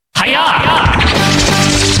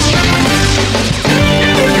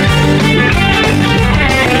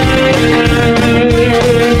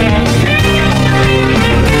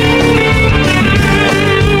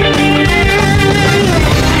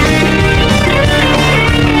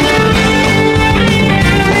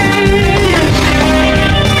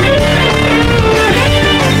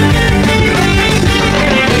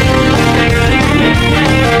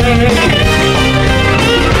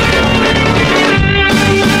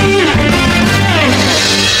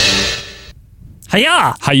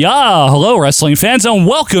Hiya! Hiya! Hello, wrestling fans, and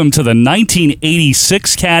welcome to the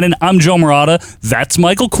 1986 Canon. I'm Joe Murata. That's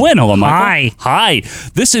Michael Quinn. Hello, Michael. Hi.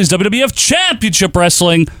 This is WWF Championship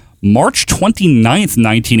Wrestling, March 29th,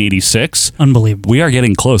 1986. Unbelievable. We are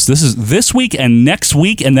getting close. This is this week and next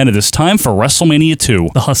week, and then it is time for WrestleMania 2.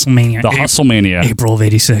 The Hustlemania. The Hustlemania. April of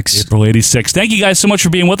 86. April 86. Thank you guys so much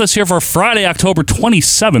for being with us here for Friday, October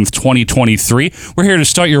 27th, 2023. We're here to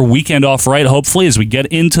start your weekend off right, hopefully, as we get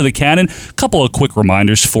into the Canon. A couple of quick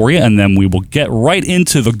reminders for you, and then we will get right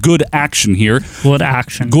into the good action here. Good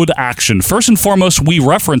action. Good action. First and foremost, we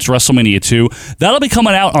reference WrestleMania 2. That'll be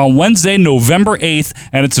coming out on Wednesday, November 8th,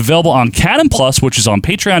 and it's available on Canon Plus, which is on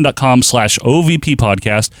patreon.com/OVP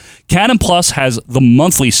podcast. Canon Plus has the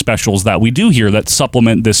monthly specials that we do here that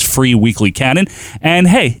supplement this free weekly Canon. And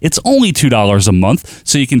hey, it's only $2 a month,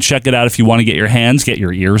 so you can check it out if you want to get your hands, get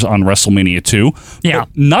your ears on WrestleMania 2. Yeah. But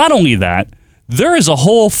not only that, there is a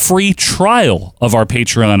whole free trial of our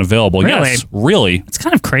Patreon available. Really? Yes, really. It's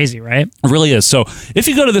kind of crazy, right? It really is. So if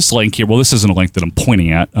you go to this link here, well, this isn't a link that I'm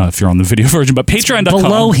pointing at if you're on the video version, but patreon.com.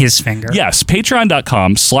 Below his finger. Yes,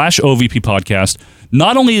 patreon.com/OVP podcast.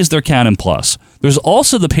 Not only is there Canon Plus, there's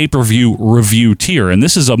also the pay-per-view review tier, and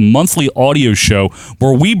this is a monthly audio show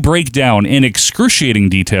where we break down in excruciating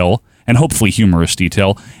detail and hopefully humorous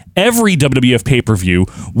detail every WWF pay-per-view.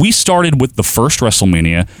 We started with the first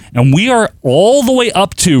WrestleMania, and we are all the way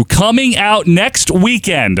up to coming out next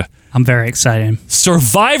weekend. I'm very excited.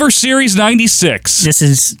 Survivor Series 96.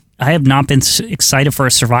 I have not been excited for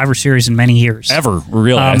a Survivor Series in many years. Ever,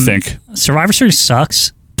 really, I think. Survivor Series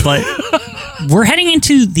sucks, but we're heading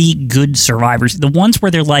into the good Survivors. The ones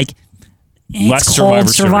where they're like, Less it's called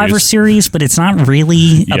Survivor Series, but it's not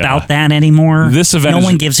really about that anymore. This event no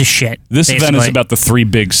one gives a shit. This event is about the three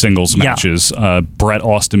big singles matches. Bret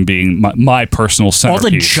Austin being my personal centerpiece. All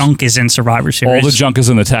the junk is in Survivor Series. All the junk is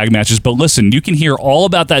in the tag matches. But listen, you can hear all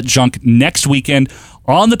about that junk next weekend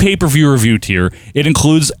on the pay-per-view review tier. It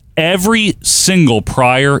includes every single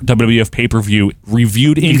prior WWF pay-per-view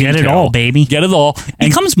reviewed in detail. You get it all, baby. Get it all. And it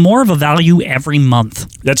becomes more of a value every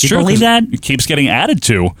month. That's true. You believe that? It keeps getting added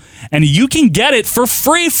to. And you can get it for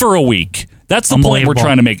free for a week. That's the point we're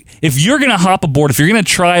trying to make. If you're going to hop aboard, if you're going to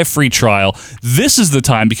try a free trial, this is the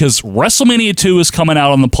time, because WrestleMania 2 is coming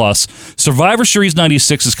out on the Plus. Survivor Series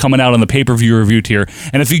 96 is coming out on the pay-per-view review tier.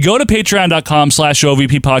 And if you go to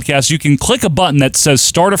patreon.com/OVP podcast, you can click a button that says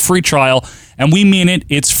start a free trial. And we mean it.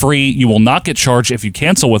 It's free. You will not get charged if you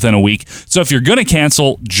cancel within a week. So if you're going to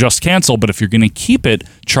cancel, just cancel. But if you're going to keep it,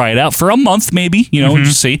 try it out for a month maybe,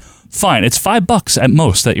 just see. Fine. It's $5 at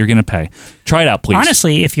most that you're going to pay. Try it out, please.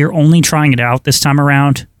 Honestly, if you're only trying it out this time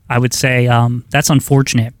around, I would say that's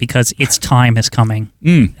unfortunate, because its time is coming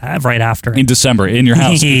right after. In December, in your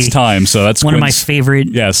house, it's time. So that's one of my favorite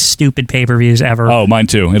stupid pay-per-views ever. Oh, mine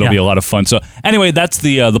too. It'll be a lot of fun. So anyway, that's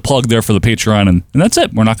the plug there for the Patreon, and that's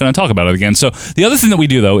it. We're not going to talk about it again. So the other thing that we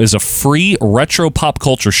do, though, is a free retro pop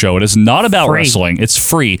culture show. It is not about wrestling. It's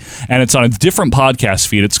free, and it's on a different podcast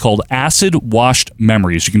feed. It's called Acid Washed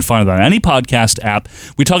Memories. You can find it on any podcast app.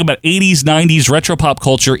 We talk about 80s, 90s retro pop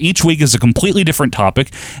culture. Each week is a completely different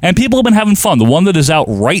topic. And people have been having fun. The one that is out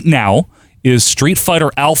right now is Street Fighter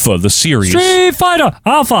Alpha, the series. Street Fighter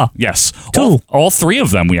Alpha! Yes. Two. All three of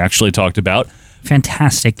them we actually talked about.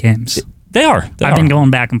 Fantastic games. They are. I've been going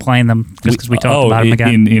back and playing them just because we talked about them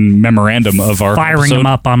again. In memorandum of our firing episode. them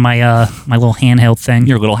up on my my little handheld thing.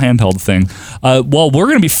 Your little handheld thing. Well, we're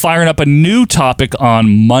going to be firing up a new topic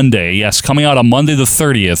on Monday. Yes, coming out on Monday the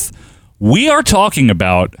 30th. We are talking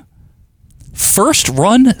about first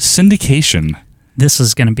run syndication. This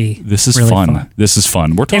is going to be really fun. This is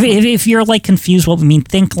fun. We're talking. If you're like confused what we mean,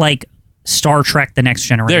 think like Star Trek: The Next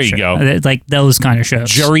Generation. There you go. Like those kind of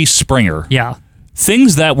shows. Jerry Springer. Yeah.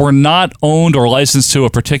 Things that were not owned or licensed to a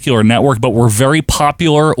particular network, but were very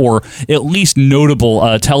popular or at least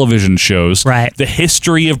notable television shows. Right. The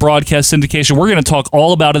history of broadcast syndication. We're going to talk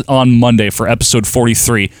all about it on Monday for episode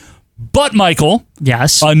 43. But, Michael,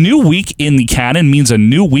 yes, a new week in the canon means a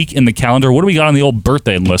new week in the calendar. What do we got on the old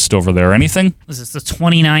birthday list over there? Anything? Is this the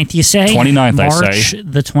 29th, you say? 29th, March, I say.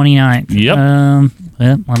 The 29th.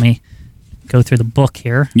 Yep. Let me go through the book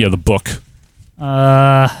here. Yeah, the book.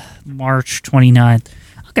 March 29th.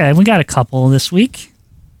 Okay, we got a couple this week.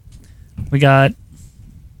 We got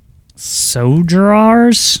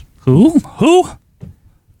Sojourners. Who?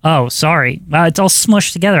 Oh, sorry. It's all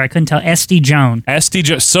smushed together. I couldn't tell. SD Jones.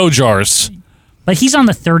 Sojars. But he's on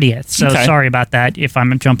the 30th, so sorry about that if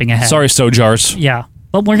I'm jumping ahead. Sorry, Sojars. Yeah.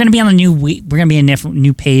 But we're going to be on the new week. We're going to be a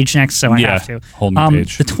new page next, so I have to. Whole new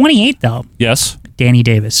page. The 28th, though. Yes. Danny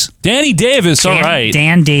Davis. Danny Davis, all right.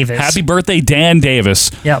 Dan Davis. Happy birthday, Dan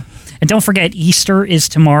Davis. Yep. And don't forget, Easter is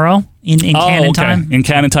tomorrow in Canon time. In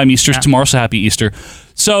Canon time, Easter's tomorrow, so happy Easter.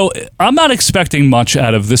 So I'm not expecting much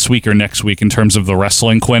out of this week or next week in terms of the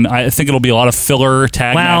wrestling, Quinn. I think it'll be a lot of filler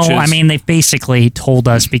tag matches. Well, I mean, they basically told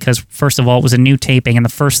us because, first of all, it was a new taping, and the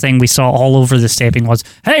first thing we saw all over this taping was,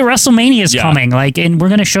 hey, WrestleMania is coming, and we're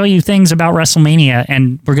going to show you things about WrestleMania,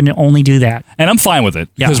 and we're going to only do that. And I'm fine with it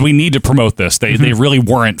because we need to promote this. They really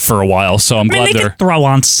weren't for a while, so I'm glad they they're... could throw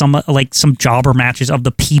on some jobber matches of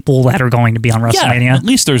the people that are going to be on WrestleMania. Yeah, at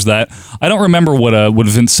least there's that. I don't remember what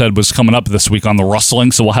Vince said was coming up this week on the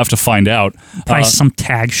wrestling, so we'll have to find out. Probably some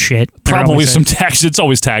tag shit. Probably some tag shit. It's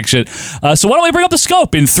always tag shit. So why don't we bring up the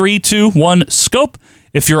scope in 3, 2, 1, scope.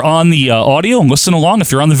 If you're on the audio and listen along,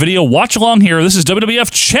 if you're on the video, watch along here. This is WWF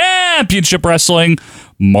Championship Wrestling,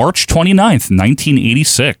 March 29th,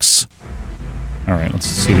 1986. All right, let's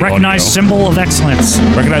see the Recognized symbol of excellence.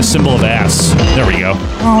 Recognized symbol of ass. There we go.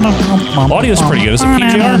 Audio's pretty good. Is it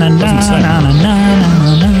PGR? Doesn't say.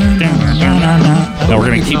 No, we're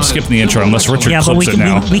going to keep skipping the intro unless Richard clips it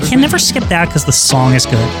now. We can never skip that because the song is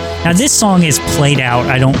good. Now, this song is played out.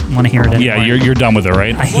 I don't want to hear it anymore. Yeah, you're done with it,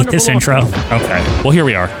 right? I hate this intro. Okay. Well, here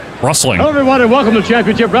we are. Wrestling. Hello, everyone, and welcome to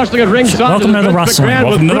Championship Wrestling at ringside. Welcome to the wrestling.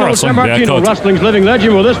 Welcome to the wrestling. Wrestling's living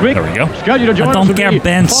legend. Well, this week, there we go. Scheduled to join don't care,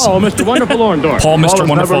 Benz. Paul, Mr. Wonderful Orndorff. Paul, Mr.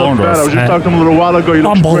 Wonderful Orndorff. I was just talking to him a little while ago.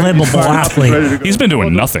 Unbelievable athlete. He's been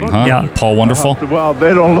doing nothing, huh? Yeah. Paul Wonderful. Well,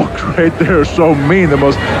 they don't look great. They're so mean. The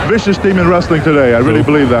most vicious team in wrestling today. I really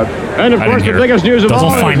believe that. And, of course, the biggest news of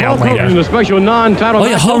all We'll find out later. In the special non-title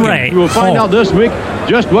match. Hogan. We will find out this week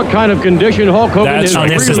just what kind of condition Hulk Hogan is. Oh,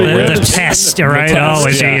 this is the test, right? Oh,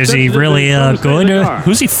 is he really good?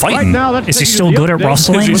 Who's he fighting? Is he still good at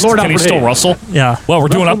wrestling? Can he still wrestle? Yeah. Well, we're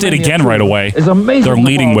doing update again right away. Is amazing. They're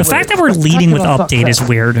leading with the fact that we're leading with update is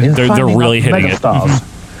weird. They're really hitting it.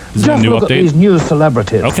 Is it a new look update? At these new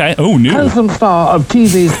celebrities. Okay. Oh, new. Handsome star of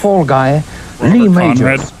TV's Fall Guy, Lee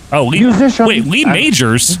Majors. Oh, Lee. Musician. Wait, Lee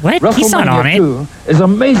Majors? What? He's not on it. 2 is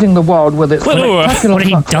amazing the world with its spectacular What, did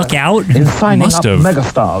he duck out? in signing Must up have.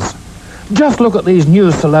 megastars. Just look at these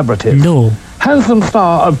new celebrities. No. Handsome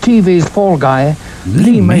star of TV's Fall Guy,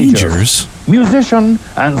 Lee Majors. Musician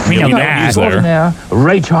and singer extraordinaire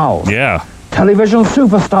Ray Charles. Yeah. Television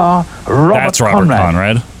superstar Robert That's Robert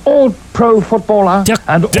Conrad. Old pro footballer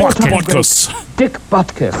and Dick automatic Butkus. Dick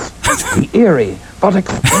Butkus. The eerie but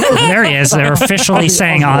There he is. They're officially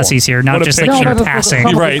saying Ozzy's here, not just like in passing.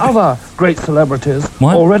 Some right. of the other great celebrities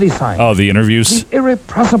What? already signed. Oh, the interviews. The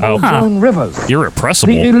irrepressible Joan Rivers.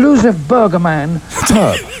 Irrepressible. The elusive burger man,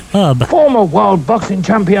 Herb. Former world boxing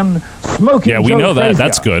champion, Smoking Yeah, we Joe know that. Frazier.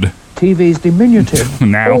 That's good. TV's diminutive,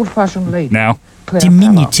 Now. old-fashioned lady. Now. Claire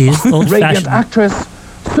Diminutive, Feller. Radiant old-fashioned. actress,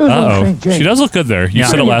 Susan Uh-oh. St. James. She does look good there. You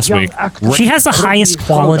said it last Young week. actress, She has the highest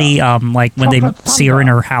quality, like when they see her in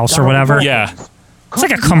her house or whatever. Yeah. It's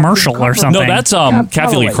like a commercial or something. No, that's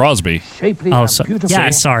Kathy Lee Crosby. Shapely Oh, and so, beautiful. yeah,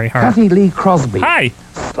 sorry, her. Kathy Lee Crosby. Hi.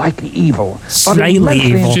 Slightly evil. but Slightly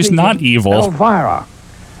immensely evil. She's not evil. Elvira.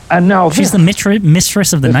 And now She's this. the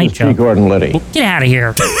mistress of the night, Joe. Gordon Liddy. Get out of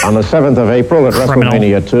here. On the 7th of April at Criminal.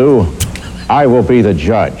 WrestleMania 2, I will be the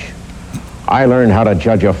judge. I learned how to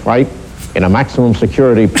judge a fight in a maximum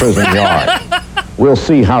security prison yard. We'll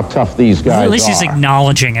see how tough these guys At least he's are.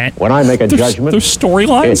 acknowledging it. When I make a judgment, There's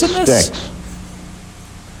storylines it in this? sticks.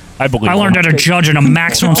 I believe I learned how to judge in a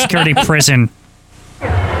maximum security prison.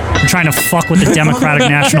 I'm trying to fuck with the Democratic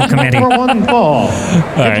National Committee. Number 1 fall.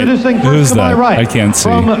 right. Introducing Who's first to my that? right. I can't see.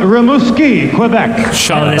 From Rimouski, Quebec.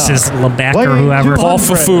 Shut Oh, up. this is Lebec or Weighing whoever. 200, Paul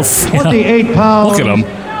Fafoof. 28 pounds. Look at him.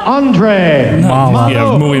 Andre Malo.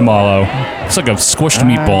 Yeah, Muy Malo. It's like a squished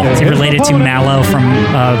meatball. Is he related to Mallow from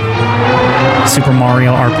Super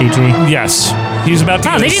Mario RPG? Yes. He's about to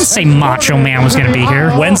Oh, get they his- didn't say Macho Man was going to be here.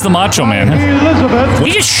 When's the Macho Man? Elizabeth. We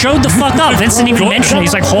just showed the fuck up. Vince didn't even mention it.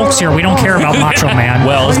 He's like, Hulk's here. We don't care about Macho Man.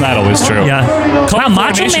 Well, isn't that always true? Yeah. Wow,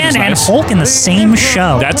 Macho Man and Hulk in the same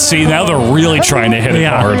show. See, now they're really trying to hit it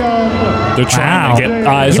Yeah. hard. They're trying Wow. to get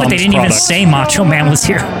eyes Yeah, on but they this didn't even product. say Macho Man was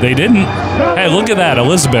here. They didn't. Hey, look at that.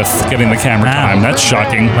 Elizabeth getting the camera Wow. time. That's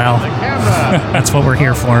shocking. Well, that's what we're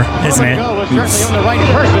here for, isn't it?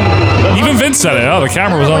 Even Vince said it. Oh, the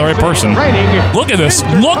camera was on the right person. Look at this.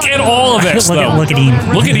 Look at all of this, Look though. at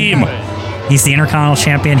him. Look at him. He's the Intercontinental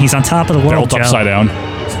Champion. He's on top of the world, Belt Joe. upside down.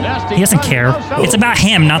 He doesn't care. It's about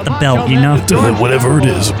him, not the belt, you know? Whatever it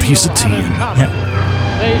is, a piece of tin.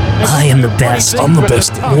 I am the best. I'm the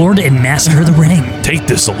best. Lord and Master of the Ring. Take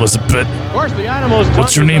this, Elizabeth. Of course, the animals.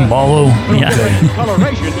 What's your name, Malo? Yeah.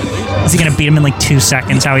 Is he going to beat him in like 2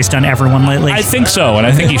 seconds, how he's done everyone lately? I think so, and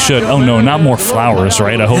I think he should. Oh, no, not more flowers,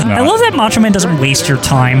 right? I hope not. I love that Macho Man doesn't waste your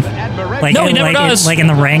time. Like, No, he never does. Like in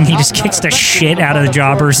the ring, he just kicks the shit out of the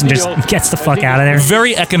jobbers and just gets the fuck out of there.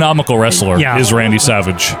 Very economical wrestler is Randy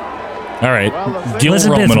Savage. All right. Gil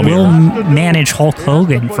Elizabeth Roman will manage Hulk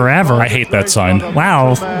Hogan forever. I hate that sign.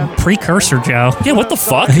 Wow. Precursor, Joe. Yeah, what the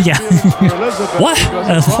fuck? Yeah. What?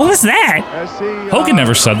 What was that? Hogan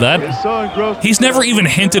never said that. He's never even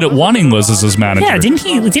hinted at wanting Liz as his manager. Yeah,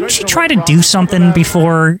 didn't she try to do something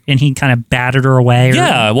before and he kind of battered her away?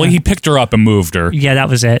 Yeah, well, he picked her up and moved her. Yeah, that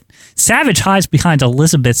was it. Savage hides behind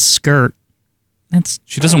Elizabeth's skirt.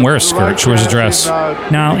 She doesn't wear a skirt. She wears a dress.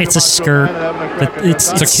 No, it's a skirt, but it's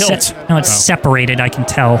a kilt. No, it's separated. I can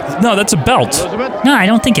tell. No, that's a belt. No, I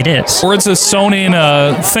don't think it is. Or it's a sewn-in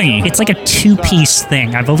thingy. It's like a 2-piece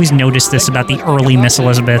thing. I've always noticed this about the early Miss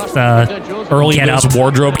Elizabeth early get-up. Miss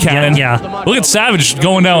wardrobe canon. Yeah. Look at Savage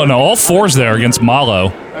going down on all fours there against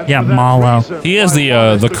Malo. Yeah, Malo. He has the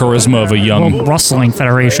charisma of a young... World Wrestling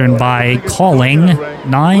Federation by calling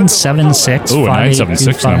 976. Ooh, a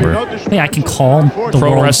 976 number. Yeah, I can call the Pro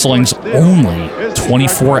World Wrestling's only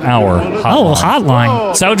 24-hour hotline. Oh,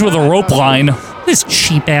 hotline. Savage with a rope line. This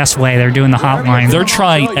cheap-ass way they're doing the hotline. They're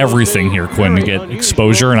trying everything here, Quinn, to get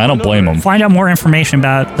exposure, and I don't blame them. Find out more information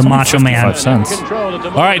about the Macho Man. 55 cents.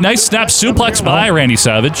 All right, nice snap suplex by Randy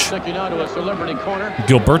Savage.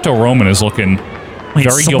 Gilberto Roman is looking... Wait,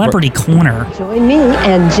 Celebrity Corner. Join me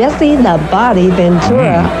and Jesse the Body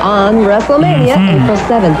Ventura on WrestleMania April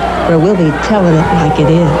 7th, where we'll be telling it like it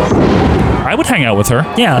is. I would hang out with her.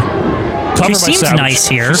 Yeah. Covered She by seems Savage. nice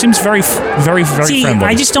here. She seems very friendly.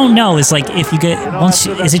 I just don't know. Is like if you get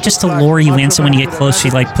is it just to lure you in? So when you get close, she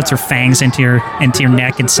like puts her fangs into your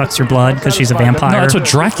neck and sucks your blood because she's a vampire. No, that's what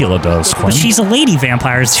Dracula does, Quinn. But she's a lady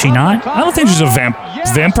vampire, is she not? I don't think she's a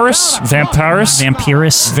vampiress.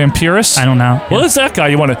 Vampirus. I don't know. What is that guy?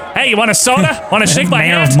 You want a soda? Want to shake my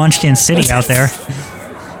Mayor hand? of Munchkin City out there.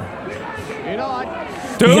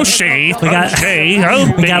 We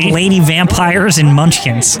got lady vampires and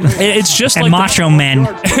munchkins. It's just and like macho men.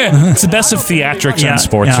 It's the best of theatrics in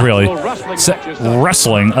sports, really.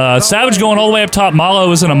 Wrestling. Savage going all the way up top.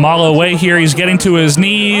 Malo is in a Malo way here. He's getting to his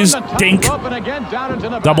knees. Dink.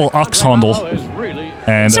 Double ox handle.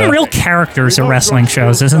 And some real characters at wrestling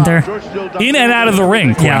shows, isn't there? In and out of the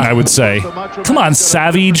ring, Quinn, I would say. Come on,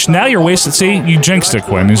 Savage. Now you're wasting. See, you jinxed it,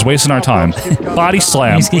 Quinn. He's wasting our time. Body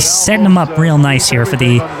slam. He's setting him up real nice here for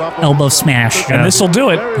the elbow smash. And this will do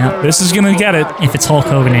it. Yeah. This is going to get it. If it's Hulk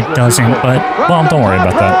Hogan, it doesn't. But well, don't worry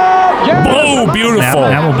about that. Oh, beautiful.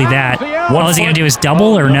 That will be that. What is he going to do? Is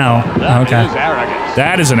double or no? Okay.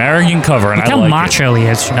 That is an arrogant cover, and Look I how like macho he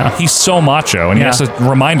is. He's so macho, and he has to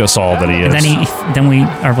remind us all that he is. And then we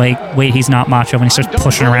are like, wait, he's not macho, and he starts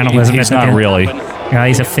pushing around Elizabeth. He's not really. Yeah,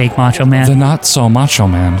 he's a fake macho man. The not so macho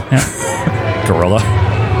man. Yeah. Gorilla.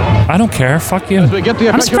 I don't care. Fuck you.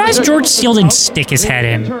 I'm surprised George Steele didn't stick his head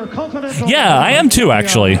in. Yeah, I am too,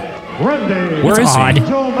 actually. Where is odd.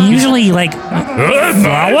 He usually like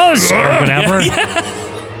flowers or whatever. Yeah.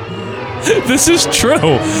 This is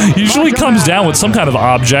true. Usually comes down with some kind of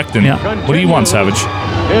object. And what do you want, Savage?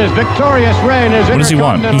 His victorious reign is what does he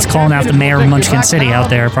want? He's calling out the mayor of Munchkin City out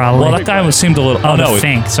there, probably. Well, that guy seemed a little. Oh no,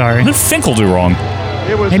 Fink. Sorry. What did Finkel do wrong?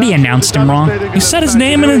 Maybe he announced him wrong. He said his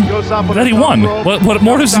name and that he won. What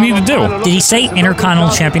more does he need to do? Did he say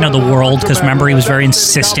Intercontinental Champion of the World? Because remember, he was very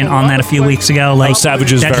insistent on that a few weeks ago. Like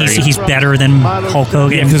Savage is he's better than Hulk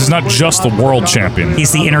Hogan. Yeah, because he's not just the world champion.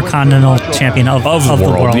 He's the Intercontinental Champion of the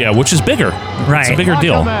world. Yeah, which is bigger. Right. It's a bigger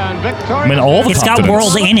deal. I mean, all the It's got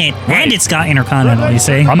world in it, and it's got Intercontinental, you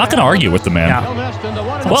see? I'm not going to argue with the man.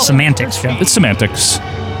 Yeah. Well, semantics, Joe. It's semantics.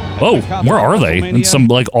 Oh, where are they? In some,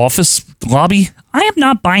 office lobby? I am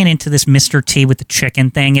not buying into this Mr. T with the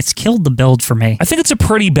chicken thing. It's killed the build for me. I think it's a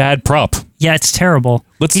pretty bad prop. Yeah, it's terrible.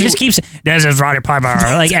 He just keeps, this is Roddy Piper,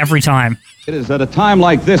 like every time. It is at a time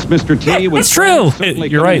like this, Mr. T. It's true.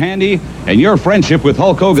 You're right. Handy, and your friendship with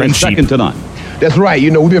Hulk Hogan is second to none. That's right.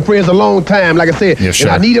 We've been friends a long time, like I said. Yeah, sure.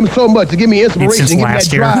 And I need him so much to give me inspiration and give me that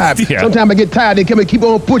drive. Yeah. Sometimes I get tired. They keep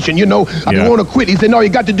on pushing, I don't want to quit. He said, no, you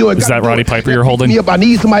got to do it. Is that Roddy Piper you're holding? Me up. I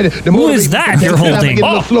need somebody to Who is that you're holding?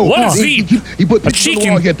 What is he? He put pictures on the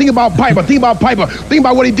wall here. Think about Piper. Think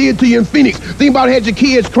about what he did to you in Phoenix. Think about had your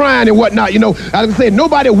kids crying and whatnot. Like I said,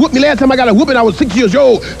 nobody whooped me. Last time I got a whooping, I was 6 years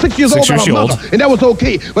old. 6 years old by my mother. And that was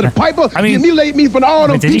okay. But Piper, he mutilated me from all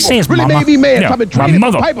those people. Really made me mad. So I've been training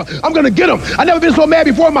for Piper. I'm going to get him. I've never been so mad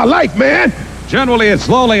before in my life, man. Generally, it's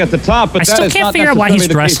lonely at the top, but I still can't figure out why he's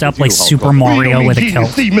dressed up like Super Mario with a kilt.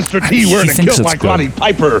 See Mr. T wearing a kilt like Roddy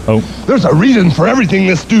Piper. Oh. There's a reason for everything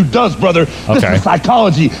this dude does, brother. This is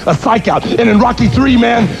psychology, a psych out. And in Rocky 3,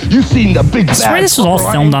 man, you've seen the big bad. I swear this was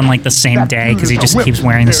all filmed on like the same day because he just keeps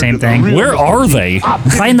wearing the same thing. Where are they?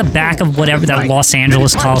 Probably in the back of whatever that Los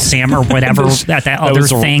Angeles Coliseum or whatever that other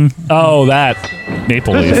thing. Oh, that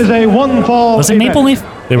Maple Leaf. This is a one-fall. Was it Maple Leaf?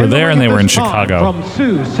 They were there and they were in Chicago.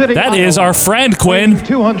 That is our friend, Quinn.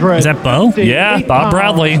 Is that Bo? Yeah, Bob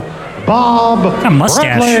Bradley. Bob Got a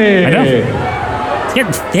mustache. Bradley. I know. It's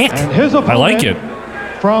getting thick. And his opponent I like it.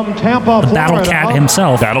 From Tampa, The Battle Cat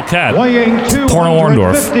himself. Battle Cat. weighing Porno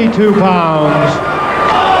Orndorff. 252 pounds,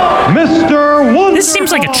 Mr. Wonder. This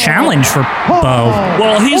seems like a challenge for Bo.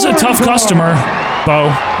 Well, he's a tough customer, Bo.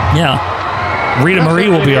 Yeah. Rita Marie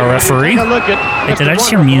will be our referee. Hey, did I just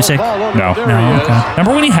hear music? No. No, okay.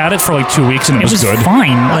 Remember when he had it for like 2 weeks and it was good?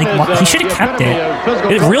 Fine. Like, he should have kept it.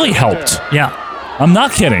 It really helped. Yeah. I'm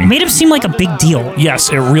not kidding. It made him seem like a big deal.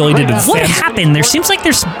 Yes, it really did. What happened? There seems like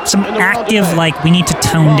there's some active, like, we need to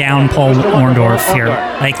tone down Paul Orndorff here.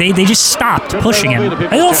 Like, they just stopped pushing him.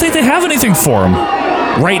 I don't think they have anything for him.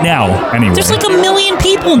 Right now, anyway. There's like 1 million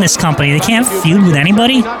people in this company. They can't feud with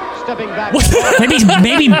anybody.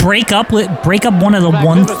 maybe break up one of the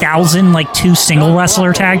 1,000 like 2 single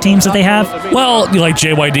wrestler tag teams that they have. Well, you like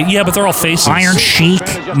JYD, yeah, but they're all faces. Iron Sheik.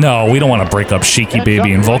 No, we don't want to break up Sheiky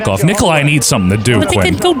Baby and Volkov. Nikolai needs something to do. But they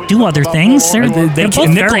Quinn. can go do other things. They're both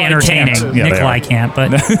Nikolai very entertaining. can't. Yeah, Nikolai can't,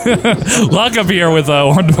 but Lock up here with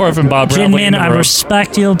Orndorff and Bob Bradley. Jinmin, I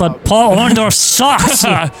respect you, but Paul Orndorff sucks.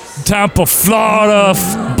 Tampa,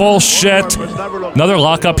 Florida, bullshit. Another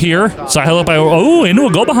lock up here. Side up by into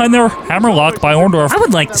a go behind there. Hammer lock by Orndorff. I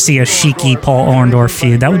would like to see a Sheiky Paul Orndorff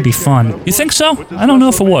feud. That would be fun. You think so? I don't know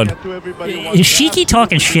if it would. Sheiky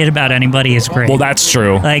talking shit about anybody is great. Well, that's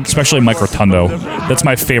true. Like, especially Mike Rotundo. That's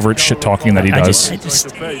my favorite shit talking that he does.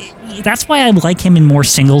 That's why I like him in more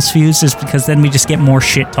singles feuds, is because then we just get more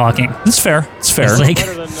shit talking. It's fair. It's fair. It's like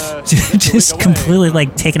just completely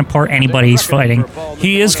like taking apart anybody he's fighting.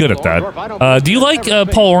 He is good at that. Do you like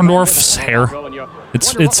Paul Orndorff's hair?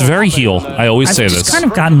 It's very heel. I always say this. I've just kind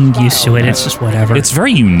of gotten used to it. It's just whatever. It's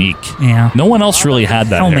very unique. Yeah. No one else really had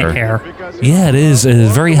that helmet hair. Yeah, it is. It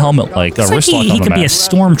is very helmet-like. It's like he could be a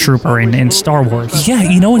stormtrooper in Star Wars. Yeah,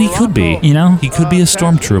 you know what? He could be. You know? He could be a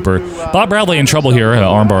stormtrooper. Bob Bradley in trouble here.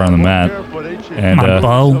 Armbar on the mat. And, come on,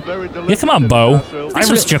 Bo. Yeah, come on, Bo. If this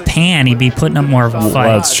was Japan, he'd be putting up more of a fight.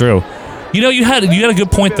 Well, that's true. You know, you had a good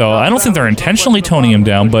point, though. I don't think they're intentionally toning him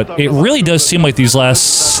down, but it really does seem like these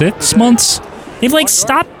last 6 months... They've like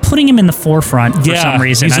stopped putting him in the forefront for some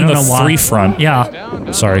reason. He's I don't in the know why. free front. Yeah.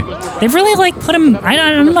 Sorry. They've really like put him. I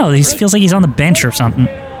don't know. He feels like he's on the bench or something.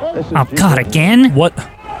 Oh God, again? What?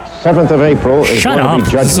 7th of April is Shut going up.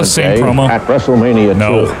 to be This is the Judgment same Day promo. at WrestleMania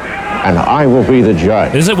 2, and I will be the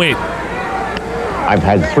judge. Is it? Wait. I've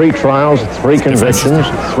had 3 trials, 3 convictions,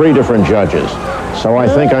 3 different judges, so I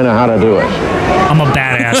think I know how to do it. I'm a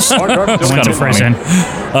badass. It's kind of prison.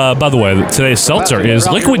 By the way, today's seltzer is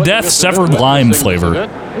Liquid Death Severed Lime flavor.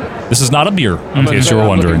 This is not a beer, in case you were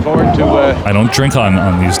wondering. I don't drink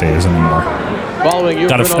on these days anymore. I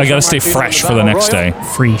gotta stay fresh for the next day.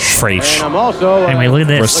 Fresh. Anyway, look at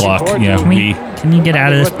this. Wrist lock. Yeah, can you get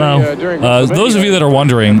out of this, Bo? Those of you that are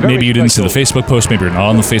wondering, maybe you didn't see the Facebook post, maybe you're not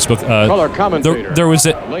on the Facebook. There was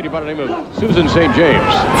a lady by the name of Susan St. James.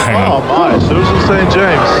 Oh my, Susan St.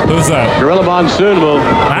 James. Who's that? Gorilla Monsoon will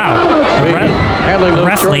handling The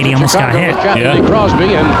ref lady almost got hit. Yeah.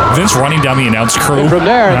 Crosby, and Vince running down the announce crew. from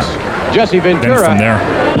there it's Jesse Ventura From there.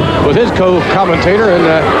 with his co-commentator in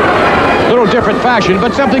a little different fashion,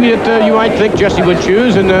 but something that you might think Jesse would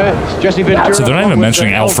choose, and Jesse Ventura. So they're not even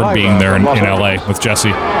mentioning Alfred being there in LA with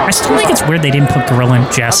Jesse. I still think it's weird they didn't put Gorilla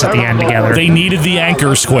and Jess at the end together. They needed the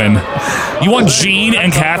anchors, Quinn. You want Gene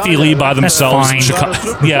and Kathy Lee by themselves? That's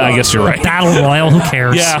fine. Yeah, I guess you're right. Battle Royal, who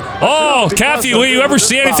cares? Yeah. Oh, Kathy Lee, you ever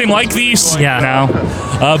see anything like these? Yeah. No.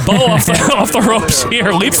 Bo off the ropes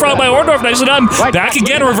here. Leapfrog by Orndorff. Nicely done. Back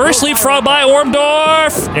again. Reverse leapfrog by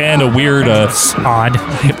Orndorff. And a weird odd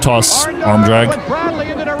hip toss arm drag.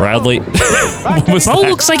 Bradley. What was Bo that?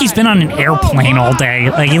 looks like he's been on an airplane all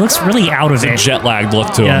day. Like, he looks really out of it. Jet lagged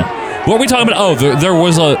look to Yeah. him. What were we talking about? Oh, there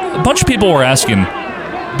was a bunch of people were asking,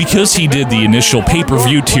 because he did the initial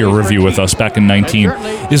pay-per-view tier review with us back in 19,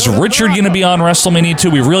 is Richard going to be on WrestleMania 2?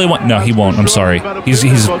 We really want... No, he won't. I'm sorry.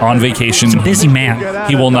 He's on vacation. He's a busy man.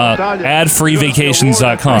 He will not.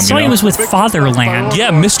 Adfreevacations.com. I saw he was with Fatherland.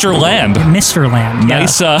 Yeah, Mr. Land. Mr. Land. Yeah.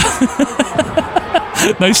 Nice,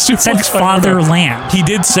 nice suplex. Said Fatherland. He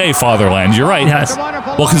did say Fatherland. You're right. Yes.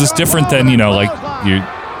 Well, because it's different than, like,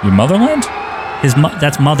 your motherland?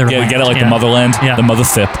 That's motherland. Yeah, get it like the motherland, the mother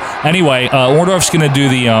thip. Anyway, Orndorff's going to do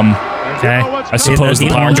the, I suppose the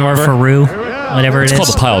pile driver. Faru, whatever it's it is.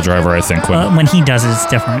 called the pile driver, I think. When he does it, it's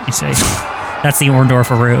different, you see. That's the Orndorff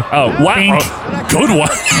Faru. Oh, wow. Good one.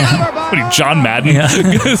 What are you, John Madden? Yeah.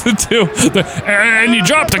 And you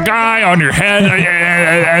drop the guy on your head,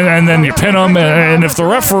 and then you pin him, and if the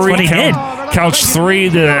referee counts 3,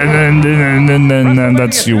 then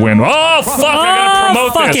that's you win. Oh, fuck, I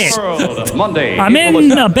gotta promote this. Monday. I'm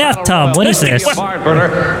in a bathtub. What is this?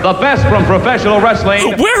 The best from professional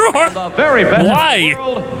wrestling. Where are the very best? Why?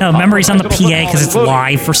 No, remember he's on the PA because it's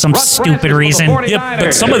live for some stupid reason. Yeah,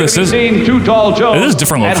 but some of this is... Tall Jones. It is a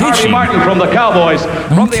different location. And Harvey Martin from the Cowboys.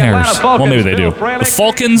 Who cares? Well, maybe they do. The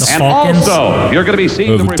Falcons. And also, you're going to be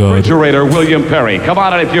seeing the refrigerator, William Perry. Come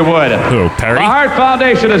on in if you would. Who, Perry? The Hart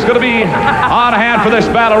Foundation is going to be on hand for this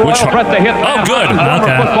battle royal. Brett the Hitman. Oh, good.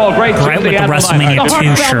 Football great. Right with the WrestleMania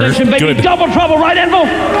 2 shirt. Good. Double trouble, right, Anvil?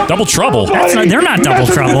 Double trouble? They're not double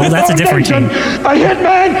trouble. That's a different team. A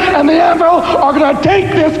Hitman and the Anvil are going to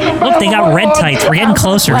take this. Look, they got red tights. We're getting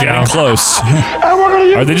closer, Joe. Getting close.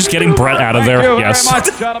 Are they just getting Brett out of there? Yes.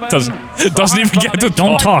 Doesn't even get to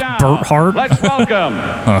Don't talk, Bert Hart. Let's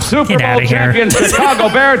welcome Super Get out Bowl of here. champion Chicago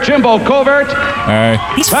Bear Jimbo Covert.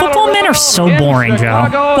 These football men are so boring, Joe.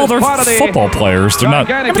 Well, they're football players. They're not.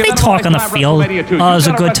 But they talk on the field. Oh, it was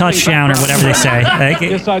a good touchdown or whatever they say.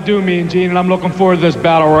 Yes, I do, me and Gene, and I'm looking forward to this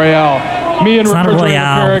battle royale. Me and It's not a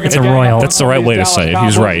royale, it's a royal. That's the right way to say it.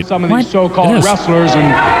 He's right. Some of these so-called wrestlers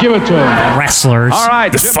and give it to them. Wrestlers. All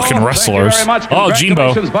right, The fucking wrestlers. Oh,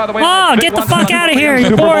 Jimbo. Oh, get the fuck out of here.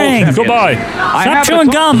 You're boring. Goodbye. Stop chewing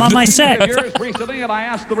gum on my set. Recently, and I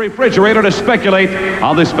asked the refrigerator to speculate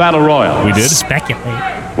on this battle royal. We did?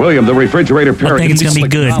 Speculate. William, the refrigerator Perry. I think it's going to be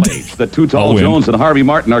good. The Too Tall Jones and Harvey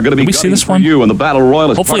Martin are going to be we see this for one? you in the battle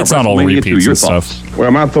royal. Hopefully it's not all repeats and stuff. Well,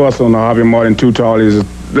 my thoughts on Harvey Martin Too Tall is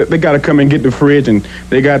they got to come and get the fridge, and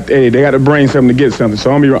they got to bring something to get something.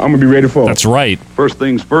 So I'm gonna be ready for it. That's right. First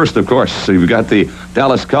things first, of course. So you've got the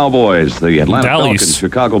Dallas Cowboys, the Atlanta Falcons,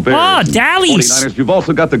 Chicago Bears. Oh, Dallas. 49ers. You've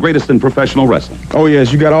also got the greatest in professional wrestling. Oh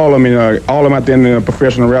yes, you got all of them. All of them out there in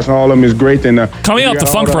professional wrestling. All of them is great. And coming up, the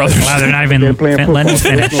Funk Brothers. Wow, they're not even letting me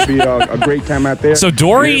finish. It's gonna be a great time out there. So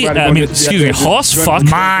Dory, Hoss fuck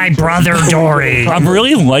my brother Dory. I'm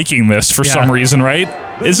really liking this for some reason, right?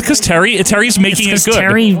 Is it because Terry's making it good?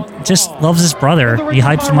 Terry just loves his brother. He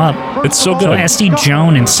hypes him up. It's so good. So SD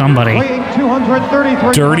Joan and somebody.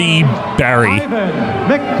 Dirty Barry.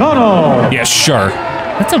 McDonald. Yeah, sure.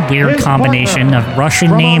 That's a weird combination of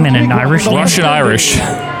Russian name and an Irish name. Russian-Irish.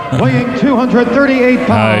 Weighing 238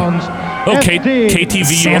 pounds. Oh, KTV.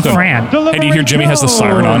 San Fran. Hey, do you hear Jimmy has the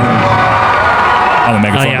siren on? On the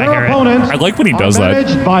megaphone. Oh, yeah, I hear it. I like when he does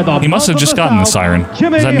that. He must have just gotten the siren. Does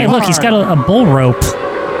that Hey, mean look, he's got a bull rope.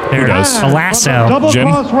 Who does? A lasso. Jim?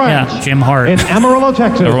 Yeah, Jim Hart. In Amarillo,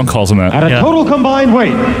 Texas. Everyone calls him that. At a total combined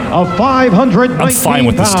weight of 519 I'm fine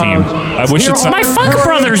with this team. I wish it's my Funk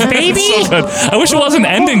Brothers, baby. So good. I wish it wasn't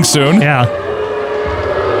ending soon. Yeah.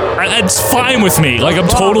 It's fine with me. Like, I'm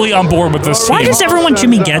totally on board with this team. Why does everyone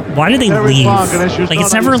Jimmy get? Why do they leave? Like,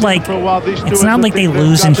 it's never like, it's not like they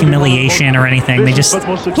lose in humiliation or anything. They just,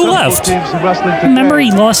 who left? Remember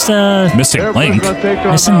he lost Missing Link.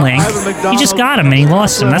 Missing Link. He just got him and he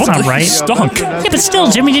lost him. That's not right. He stunk. Yeah, but still,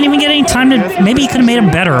 Jimmy didn't even get any time to, maybe he could have made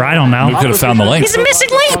him better. I don't know. We could have found the link. He's a missing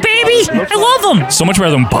link, baby. I love him. So much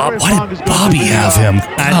better than Bob. Why did Bobby have him?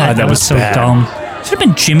 God, that was so bad. dumb. Should have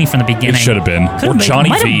been Jimmy from the beginning. It should have been. Or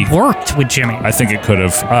Johnny V. Worked with Jimmy. I think it could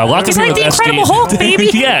have. A lot to He's do like with the SD. Incredible Hulk, baby.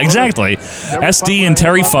 Yeah, exactly. SD and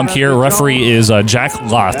Terry Funk here. Referee is Jack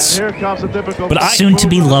Lotz. But soon to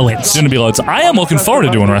be Lowitz. Soon to be Lowitz. I am looking forward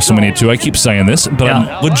to doing WrestleMania 2. I keep saying this, but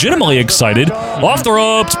I'm legitimately excited. Off the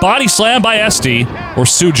ropes, body slam by SD or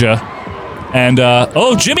Suja. And,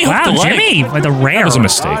 Jimmy hooked the leg. Jimmy with a rare. That was a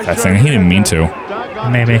mistake, I think. He didn't mean to.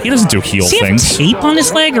 Maybe. He doesn't do heel Does he things. have tape on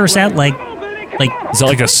his leg, or is that like is that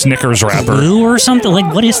like a Snickers wrapper? Glue or something?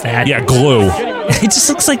 Like, what is that? Yeah, glue. It just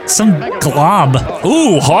looks like some glob.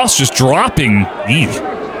 Ooh, Hoss just dropping.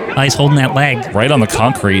 He's holding that leg. Right on the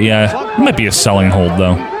concrete, yeah. It might be a selling hold,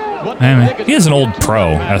 though. He is an old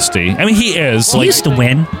pro, SD. I mean, he is. He used to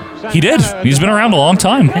win. He did. He's been around a long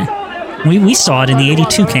time. We saw it in the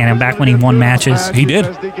 82 Canon back when he won matches. He did.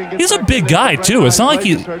 He's a big guy, too. It's not like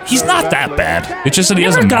he's not that bad. It's just that he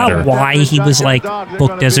doesn't matter. I never got why he was, like,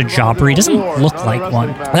 booked as a jobber. He doesn't look like one.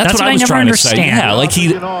 That's what I was never trying understand. to say. Yeah, like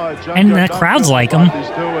he... And the crowds like him.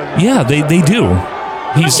 Yeah, they do.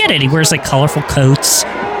 I get it. He wears, like, colorful coats.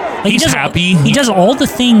 Like, he's happy. He does all the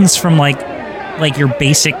things from, like your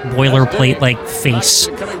basic boilerplate, like, face.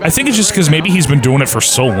 I think it's just because maybe he's been doing it for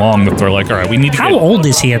so long that they're like, all right, we need to How old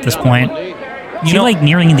is he at this point? Is he like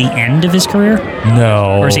nearing the end of his career?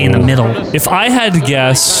 No. Or is he in the middle? If I had to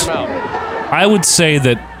guess, I would say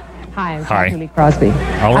that... Hi, I'm Hi. Julie Crosby.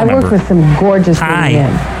 I'll I remember. worked with some gorgeous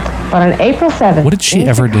men. But on April 7th... What did she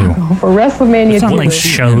ever do? For WrestleMania... It's on like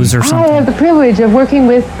shows or I something. had the privilege of working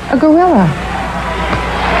with a gorilla.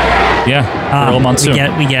 Yeah, Gorilla Monsoon.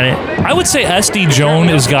 We get it. I would say SD Joan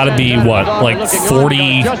has got to be, what, like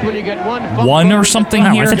 41 or something No,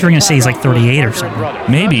 here? I thought you were going to say he's like 38 or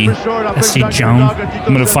something. Maybe. SD Joan.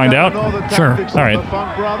 I'm going to find out? Sure. All right.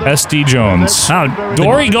 SD Jones. Oh,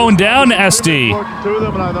 Dory going down to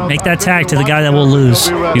SD. Make that tag to the guy that will lose.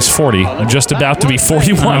 He's 40. Just about to be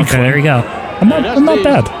 41. Okay, there you go. I'm not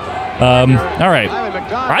bad. All right.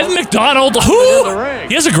 Ivan McDonald. Who?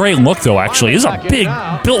 He has a great look, though, actually. He's a big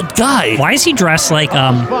built guy. Why is he dressed like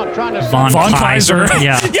Von Kaiser?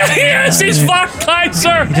 Yeah. Yeah, he is. He's Von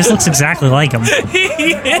Kaiser. He just looks exactly like him. The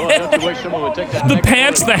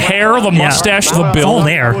pants, the hair, the mustache, the It's build. all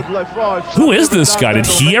there. Who is this guy? Did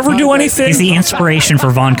he ever do anything? He's the inspiration for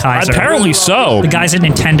Von Kaiser. Apparently so. The guys at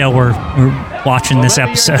Nintendo were watching this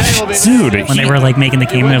episode. Dude. When they were like making the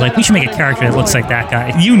game, they're like, we should make a character that looks like that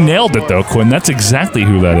guy. You nailed it, though, Quinn. That's exactly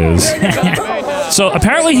who that is. So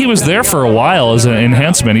apparently he was there for a while as an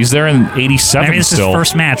enhancement. He's there in 87 Maybe this is still. his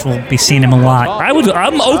first match. We'll be seeing him a lot.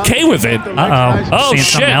 I'm okay with it. Uh-oh. Oh, Seeing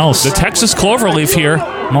shit. something else. The Texas Cloverleaf here.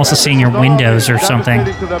 I'm also seeing your windows or something.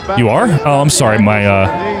 You are? Oh, I'm sorry. My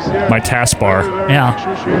taskbar.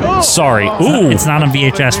 Yeah. Sorry. Ooh. It's not on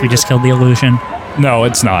VHS. We just killed the illusion. No,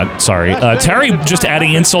 it's not. Sorry. Terry just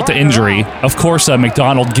adding insult to injury. Of course,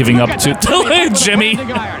 McDonald giving up to Jimmy.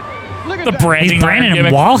 The branding. He's branding him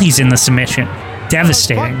gimmick. while he's in the submission.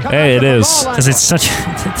 Devastating. Hey, it is. Because it's such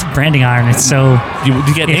it's a branding iron. It's so... You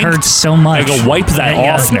get it inked. hurts so much. I go wipe that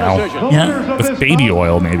Yeah. off now. Yeah. With baby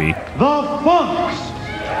oil, maybe.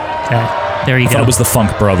 Okay. There you I go. thought it was the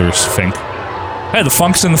Funk Brothers, Fink. Hey, the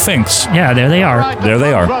Funks and the Finks. Yeah, there they are. There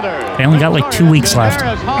they are. They only got like 2 weeks left.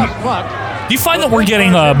 Do you find that we're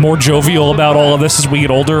getting more jovial about all of this as we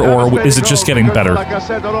get older, or is it just getting better?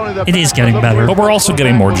 It is getting better. But we're also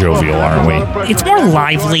getting more jovial, aren't we? It's more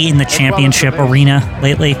lively in the championship arena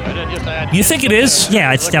lately. You think it is?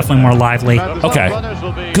 Yeah, it's definitely more lively. Okay.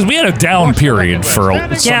 Because we had a down period for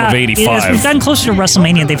some of 85. As we've gotten closer to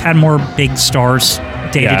WrestleMania, they've had more big stars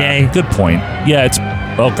day to day. Good point. Yeah, it's...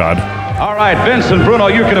 Oh, God. All right, Vince and Bruno,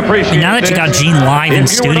 you can appreciate And now that you got Gene live in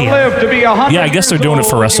studio. Yeah, I guess they're doing it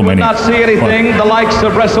for WrestleMania. Not see anything the likes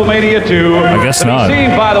of WrestleMania 2. I guess not.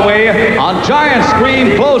 Seen, by the way, on giant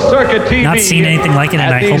screen, closed circuit TV. Not seen anything like it,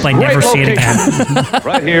 and I hope I never see it again.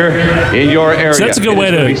 Right here in your area. So that's a good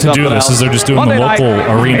way to do this, is they're just doing the local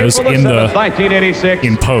arenas in the 1986.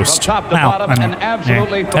 in post. Wow, I mean,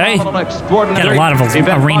 hey, got a lot of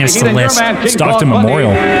arenas to list. Stockton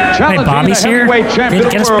Memorial. Hey, Bobby's here.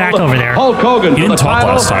 Get us back over there. Hulk Hogan. He didn't talk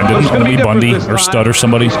last time, didn't Lee Bundy or Stud or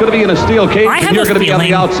somebody? He's going to be in a steel cage, and you're going to be on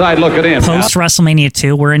the outside looking in. Post WrestleMania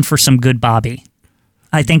 2, we're in for some good Bobby.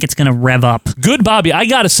 I think it's going to rev up. Good Bobby. I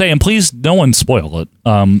got to say, and please, no one spoil it.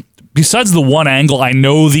 Besides the one angle, I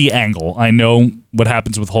know the angle. I know what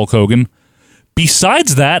happens with Hulk Hogan.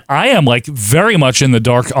 Besides that, I am like very much in the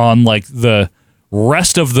dark on like the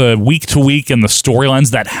rest of the week to week and the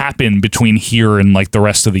storylines that happen between here and like the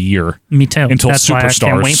rest of the year. Me too. Until That's Superstars. why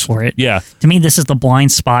I can't wait for it. Yeah. To me, this is the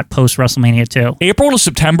blind spot post WrestleMania 2. April to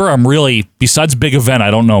September, I'm really, besides big event,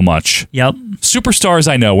 I don't know much. Yep. Superstars,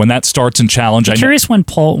 I know. When that starts in Challenge, I'm curious when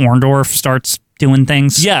Paul Orndorff starts doing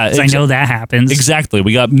things. Yeah. 'Cause I know that happens. Exactly.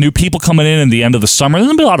 We got new people coming in the end of the summer. There's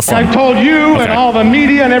going to be a lot of fun. I told you and all the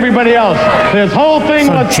media and everybody else, this whole thing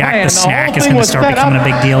So was Jack the planned. Snack whole is thing gonna was start set becoming up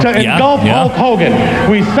a big deal. To Yeah, engulf yeah. Hulk Hogan.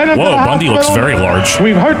 We sent him to Whoa, the Bundy looks hospital. very large.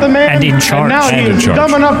 We've hurt the man. And in charge. now And he in is charge.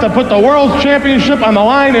 dumb enough to put the world's championship on the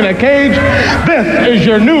line in a cage. This is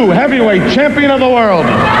your new heavyweight champion of the world.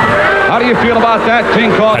 How do you feel about that, King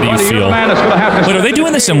Kong? How do you feel? Wait, are they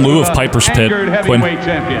doing this in lieu of Piper's Pit, Quinn?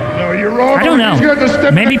 No, you're wrong. I don't know.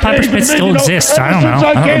 Maybe Piper's Pit still exists. I don't know. Since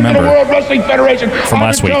I don't came to the remember. World Wrestling Federation, From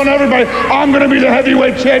last I've been week. telling everybody I'm going to be the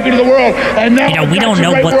heavyweight champion of the world. And now You know, we I've got don't you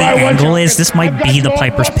know right what where the I want angle you. is. This might I've got be the you all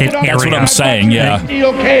Piper's busted Pit up. That's what area. I'm saying, yeah.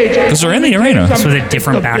 Steel cage. 'Cause they're in the arena. It's with a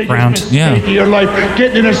different background. Yeah. Of your life,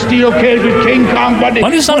 getting in a steel cage with King Kong Bundy.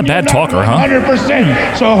 Bundy's not a bad talker, huh?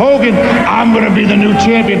 100%. So Hogan, I'm going to be the new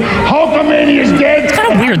champion. Hulkamania is dead. It's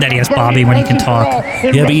kind of weird that he has Bobby when he can talk.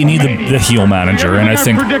 Yeah, but you need the heel manager, and I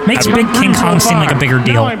think Makes Big King Kong seem like a bigger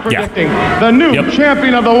deal. Yeah. The new Yep.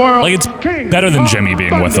 champion of the world. like it's better than Jimmy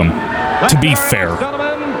being with them. To be fair,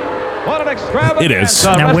 It is.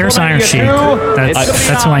 Now, where's Iron Sheik?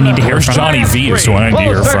 That's who I need to hear Where's from. Johnny V is who I need to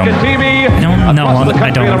hear from. I don't know.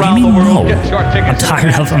 I don't. What do you mean, no? I'm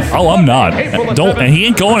tired of him. Oh, I'm not. And he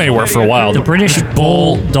ain't going anywhere for a while. The British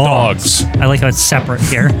Bulldogs. I like how it's separate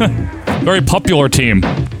here. Very popular team.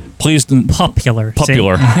 Please. Popular.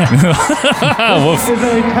 Popular.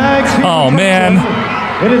 Oh, man.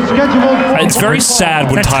 It's very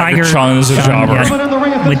sad when Tiger Chung is a jobber.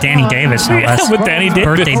 Yeah. With Danny Davis, no less. With Danny Davis.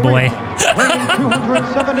 Birthday boy.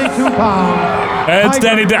 It's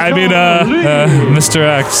Danny Davis. I mean, Mr.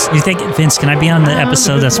 X. You think, Vince, can I be on the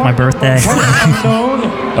episode that's my birthday?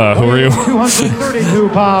 Who are you?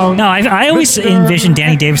 No, I always envision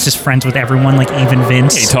Danny Davis as friends with everyone, like even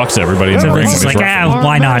Vince. Yeah, he talks to everybody in the ring. Vince is like,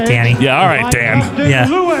 why not, Danny? Yeah, all right, Dan. Yeah.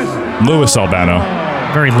 Louis Albano.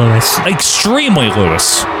 Very Lewis. Extremely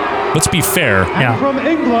Lewis. Let's be fair. Yeah.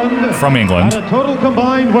 From England. At a total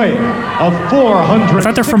combined weight of 400. I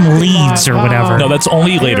thought they're from Leeds or whatever. No, that's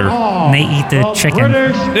only later. And they eat the chicken.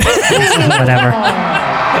 Whatever.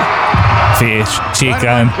 Fish,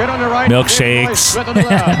 chicken, milkshakes,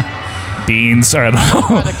 beans. I don't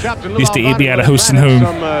know. Used to eat me at a house and home.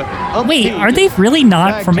 Wait, are they really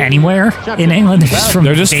not from anywhere in England?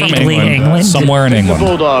 They're just from England. Somewhere in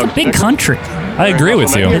England. Big country. I agree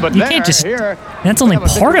with you. You can't just... That's only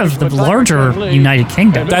part of the larger United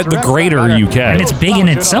Kingdom. The greater UK. And it's big in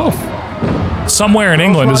itself. Somewhere in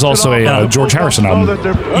England is also a George Harrison album.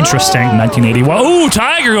 Interesting. 1981. Ooh,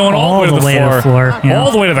 Tiger going all the way to the floor. Yeah.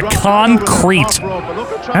 All the way to the concrete.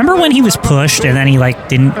 Remember when he was pushed and then he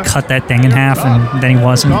didn't cut that thing in half and then he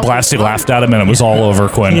wasn't? Blasty laughed at him and it was all over,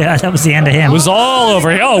 Quinn. Yeah, that was the end of him. It was all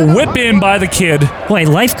over. Oh, whip in by the kid. Boy,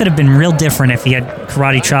 life could have been real different if he had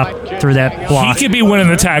karate chopped through that block. He could be winning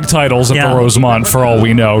the tag titles at the Rosemont for all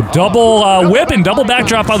we know. Double whip and double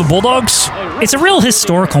backdrop by the Bulldogs. It's a real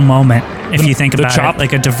historical moment if you think about it,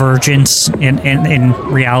 like a divergence in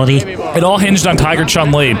reality. It all hinged on Tiger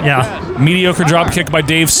Chun Lee. Yeah. Mediocre drop kick by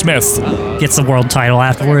Dave Smith. Gets the world title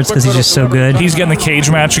afterwards because he's just so good. He's getting the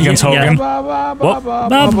cage match against Hogan.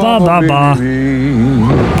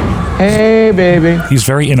 Hey, baby. He's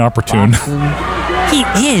very inopportune. He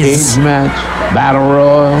is. Cage match, battle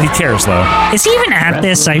royal. He cares, though. Is he even at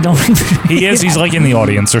this? I don't even... He is. He's like in the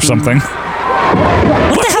audience or something.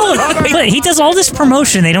 What the hell? Wait, he does all this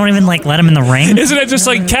promotion. They don't even let him in the ring. Isn't it just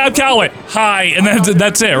like Cab Calloway? Hi, and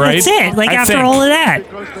that's it, right? That's it. After all of that,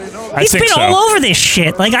 he's been all over this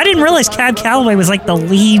shit. I didn't realize Cab Calloway was the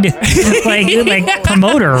lead,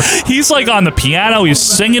 promoter. He's on the piano. He's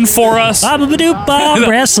singing for us.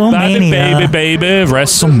 WrestleMania, baby,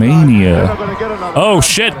 WrestleMania. Oh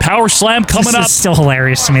shit! Power Slam coming up. This is still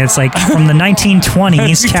hilarious to me. It's from the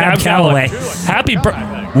 1920s. Cab Calloway. Happy.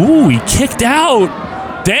 Ooh, he kicked out.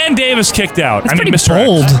 Dan Davis kicked out. That's pretty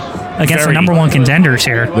bold against the number one contenders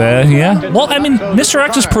here. Yeah. Well, Mr.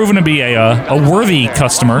 X has proven to be a worthy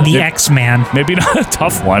customer. The X-Man. Maybe not a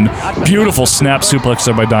tough one. Beautiful snap suplex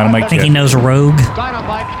there by Dynamite Kid. I think he knows Rogue.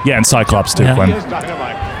 Yeah, and Cyclops too, Quinn.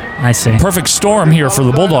 I see. Perfect storm here for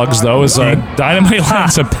the Bulldogs, though, as Dynamite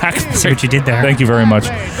lands a back. See what you did there. Thank you very much.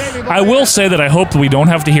 I will say that I hope we don't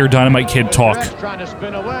have to hear Dynamite Kid talk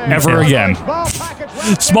ever again.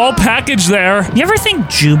 Small package there. You ever think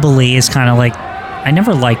Jubilee is kind of I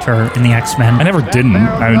never liked her in the X-Men. I never didn't.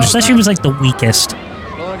 She was the weakest.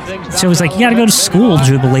 So it was you gotta go to school,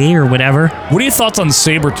 Jubilee, or whatever. What are your thoughts on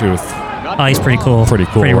Sabretooth? Oh, he's pretty cool.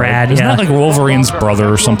 Pretty rad. Isn't that Wolverine's brother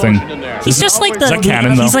or something? He's just is that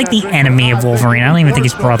canon, though? He's the enemy of Wolverine. I don't even think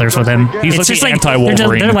he's brothers with him. He's just the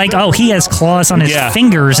anti-Wolverine. They're he has claws on his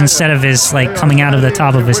fingers instead of his coming out of the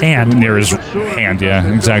top of his hand. Near his hand, yeah,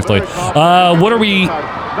 exactly. What are we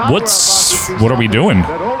doing?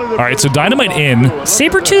 All right, so Dynamite in.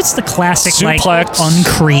 Sabretooth's the classic suplex.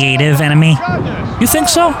 Uncreative enemy. You think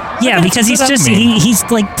so? Yeah, because he's he's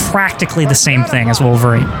practically the same thing as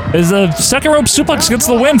Wolverine. Is the second rope suplex gets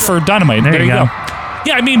the win for Dynamite. There you go.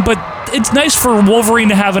 Yeah, but it's nice for Wolverine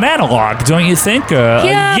to have an analog, don't you think?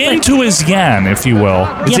 Yin to his yang, if you will.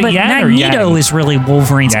 Is it but yang or yang? Magneto is really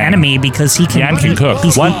Wolverine's enemy because he can. Yang can cook.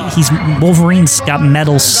 He's Wolverine's got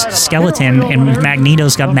metal skeleton and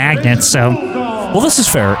Magneto's got magnets. So. Well, this is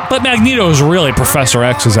fair, but Magneto is really Professor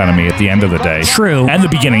X's enemy at the end of the day. True. And the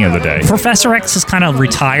beginning of the day. Professor X is kind of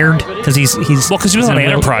retired because he's because he was on the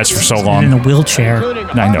Enterprise for so long. In a wheelchair.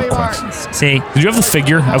 I know, Quinn. See, did you have the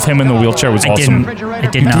figure of him in the wheelchair? It was awesome. I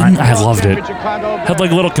did not. I loved it. Had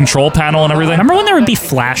a little control panel and everything. Remember when there would be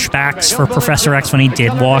flashbacks for Professor X when he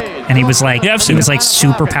did walk and he was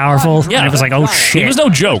super powerful? Yeah. And it was oh shit. It was no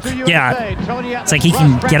joke. Yeah. It's he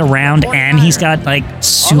can get around and he's got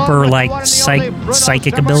super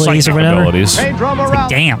psychic abilities or whatever. Abilities. It's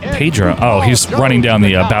damn. Pedro. Oh, he's running down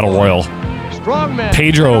the Battle Royal.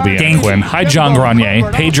 Pedro will be in it, Quinn. Hi, John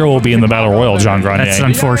Grenier. Pedro will be in the Battle Royal, John Grenier. That's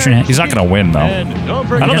unfortunate. He's not going to win, though. I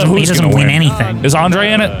don't know who's going to win. Anything. Is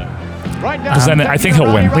Andre in it? Because then I think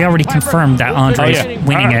he'll win. We already confirmed that Andre's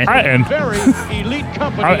winning it. I'm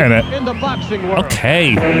in it.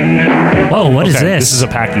 Okay. Whoa, what is this? This is a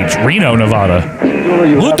package. Reno, Nevada.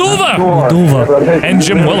 Luduva! And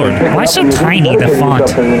Jim Willard. Why so tiny, the font?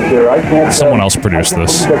 Someone else produced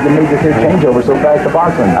this. Listen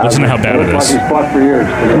to how bad it is.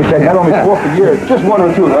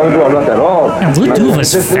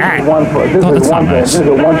 Luduva's fat. Oh, that's not nice. I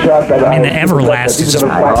mean, the Everlast is just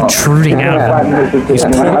protruding out of him. He's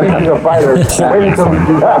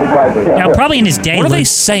Now, probably in his day... What are they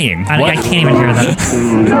saying? I can't even hear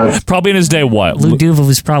them. Probably in his day, what? Luduva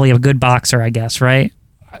was probably a good boxer, I guess, right?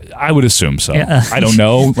 I would assume so. Yeah. I don't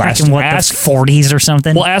know. Back in what, the 40s or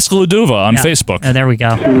something? Well, ask Luduva on Facebook. There we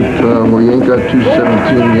go. We ain't got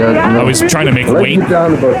 217 yet. Oh, he's trying to make weight.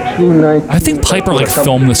 I think Piper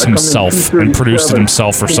filmed this himself and produced it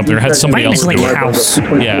himself or something, or had somebody else do it. House.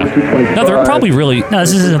 Yeah. No, they're probably really... No,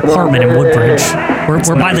 this is his apartment in Woodbridge.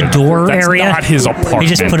 We're by the door area. That's not his apartment. He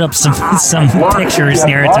just put up some pictures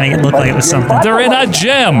near it to make it look like it was something. They're in a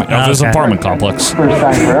gym of his apartment complex.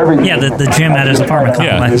 Yeah, the gym at his apartment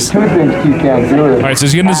complex. All right, so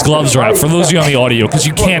he's getting his gloves right. For those of you on the audio, because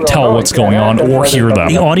you can't tell what's going on or hear them.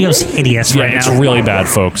 The audio's hideous right now. It's really bad,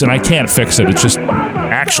 folks, and I can't fix it. It's just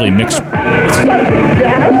actually mixed.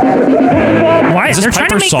 Why? Is this They're trying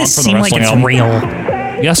to Piper's make song this from the seem like wrestling it's album? real.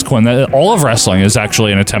 Yes, Quinn. All of wrestling is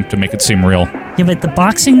actually an attempt to make it seem real. Yeah, but the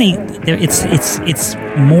boxing, it's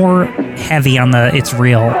more heavy on the it's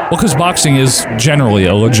real. Well, because boxing is generally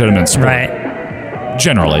a legitimate sport. Right.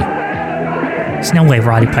 Generally. There's no way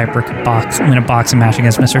Roddy Piper could win a boxing match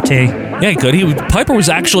against Mr. T. Yeah, he could. Piper was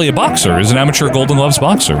actually a boxer. He was an amateur Golden Gloves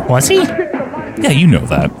boxer. Was he? Yeah, you know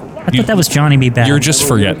that. I thought that was Johnny B. Bad. You're just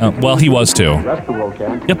forgetting. Well, he was too.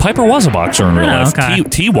 Yeah, Piper was a boxer in real life. Okay.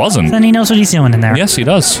 T wasn't. Then he knows what he's doing in there. Yes, he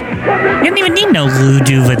does. He didn't even need no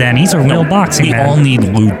Luduva then. He's a real boxing man. We all need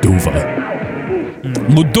Luduva.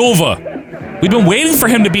 Luduva! We've been waiting for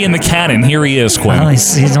him to be in the Canon. Here he is, Quinn. Well,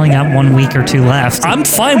 he's only got 1 week or two left. I'm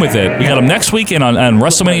fine with it. We got him next weekend on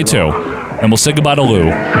WrestleMania 2. And we'll say goodbye to Lou.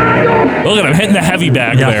 Look at him hitting the heavy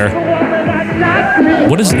bag there.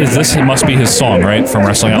 What is this? It must be his song, right? From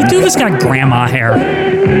Wrestling Album. Luduva's got grandma hair.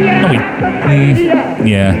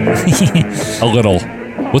 Yeah. A little.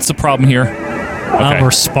 What's the problem here? Okay.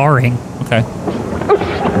 We're sparring. Okay.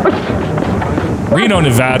 Reno,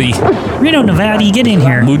 Nevada. Get in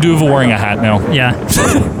here. Luduva wearing a hat now. Yeah.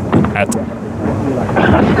 Hat.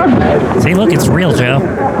 See, look, it's real, Joe.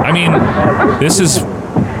 I mean,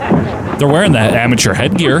 they're wearing that amateur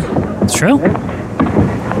headgear. It's true.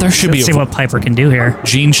 There should Let's see what Piper can do here.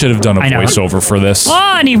 Gene should have done a voiceover for this.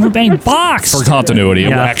 Oh, and he boxed. For continuity.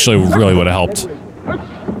 It actually really would have helped.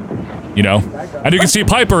 You know? And you can see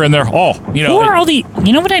Piper in there. Oh, you know. Who are all the...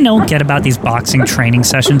 You know what I don't get about these boxing training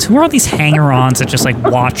sessions? Who are all these hanger-ons that just,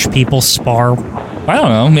 watch people spar? I don't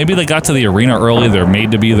know. Maybe they got to the arena early. They're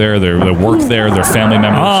made to be there. They work there. They're family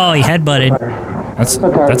members. Oh, he headbutted.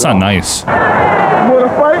 That's not nice.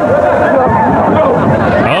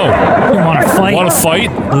 Oh. You want to fight? Want to fight?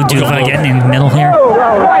 Luduva getting in the middle here.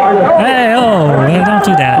 Hey, don't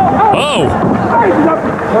do that. Oh.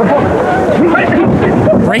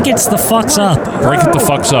 Break it the fucks up. Break it the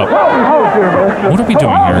fucks up. What are we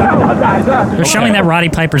doing here? They're showing that Roddy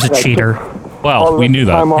Piper's a cheater. Well, we knew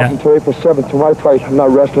that. I'm off until April 7th to my fight. I'm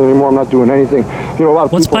not wrestling anymore. I'm not doing anything. You know, a lot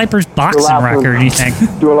of What's Piper's boxing record, do you think?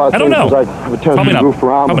 Do a lot of I don't know. I have a tendency to goof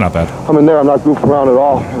around. Probably not bad. I'm in there. I'm not goofing around at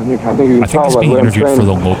all. I think you can tell he's by the being way I'm interviewed training. for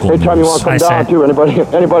the local Anytime you want to come down to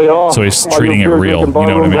anybody at all. So he's treating it real. You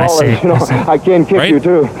know what I mean? I see. I can kick you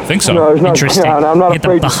too. I think so. Interesting. I'm not Get the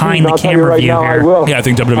afraid behind the to camera view here. Yeah, I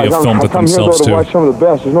think WWF filmed it themselves too. I come here to watch some of the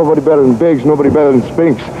best. There's nobody better than Biggs. Nobody better than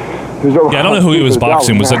Spinks. Yeah, I don't know who he was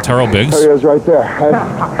boxing. Was that Terrell Biggs? There he is right there.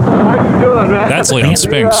 That's Leon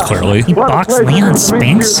Spinks, clearly. He boxed Leon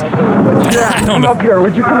Spinks? I don't know.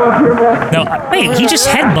 Would you come up here, man? No, wait, he just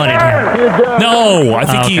headbutted him. No, I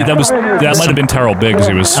think that might have been Terrell Biggs.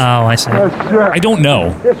 He was. Oh, I see. I don't know.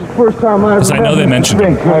 This is the first time I've Because I know they mentioned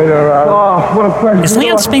him. Is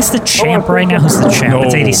Leon Spinks the champ right now? Who's the champ? No.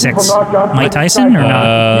 It's 86. Mike Tyson or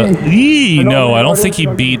not? No, I don't think he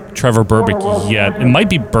beat Trevor Berbick yet. It might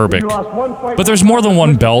be Berbick. But there's more than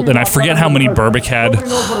one belt, and I forget how many Berbick had.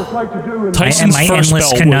 Tyson's my first endless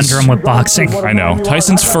belt conundrum with boxing. I know.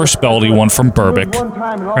 Tyson's first belt he won from Berbick.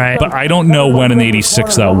 Right. But I don't know when in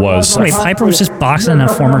 '86 that was. Wait, Piper was just boxing a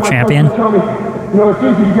former champion? know, it's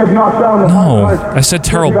easy to get knocked down. No, I said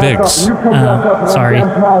Terrell Biggs. Sorry.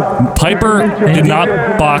 Piper did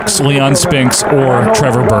not box Leon Spinks or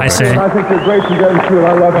Trevor Burke. I say. I think you're great to get into it.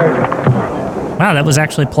 I love it. Wow, that was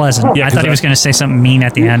actually pleasant. Yeah, I thought he was going to say something mean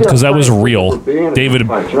at the end. Because that was real. David,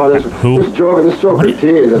 who?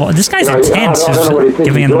 Well, this guy's intense, just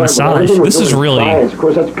giving him the massage. This is really long.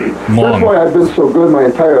 That's why I've been so good my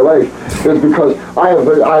entire life. Is because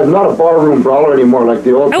I'm not a barroom brawler anymore like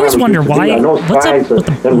the old. I always wonder why. What's up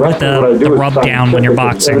with the rub down when you're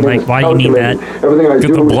boxing? Like, why do you need that?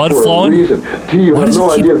 Get the blood flowing? Why does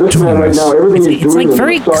he keep doing this? It's like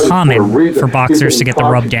very common for boxers to get the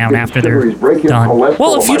rub down after they're done.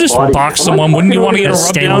 Well, if you just box someone, wouldn't you want to get a rub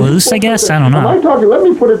Stay down? loose, I guess. I don't know. Let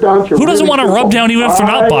me put it down to Who doesn't want a rub down even if they're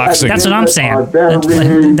not boxing? That's what I'm saying.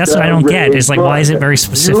 That's what I don't get. Is like, why is it very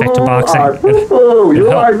specific to boxing?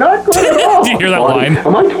 You are not good at all. Did you hear that line?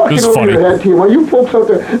 Am I talking It was over funny. your head, team? Are you folks out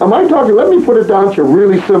there? Am I talking? Let me put it down to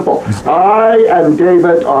really simple. I and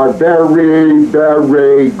David are very,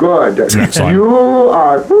 very good. Next line. You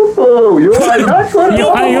are poo-poo. You are not good at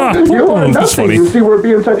all. You are nothing. You see, we're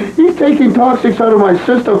being said. He's taking toxics out of my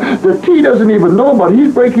system. The T doesn't even know about it.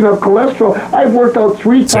 He's breaking up cholesterol. I've worked out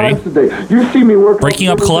 3 times today. You see me work. Breaking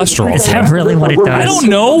up cholesterol. Is that really what it does? I don't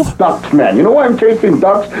know. Ducks, man. You know why I'm taking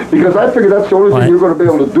ducks? Because I figure that's the only thing you're going to be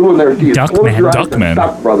able to do in there. Duckman.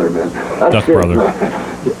 Duck brother, man. That's Duck it. brother.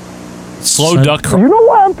 Slow duck. You know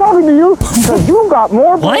why I'm talking to you? Because you got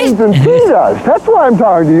more brains than he does. That's why I'm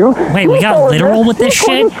talking to you. Wait, we got literal with this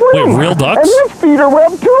shit? Wait, real ducks? And his feet are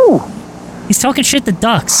webbed too. He's talking shit to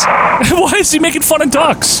ducks. Why is he making fun of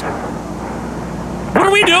ducks? What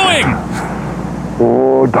are we doing?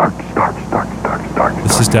 Oh, ducks.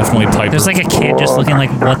 This is definitely Piper. There's like a kid just looking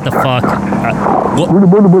like, what the fuck?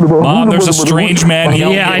 Mom, there's a strange man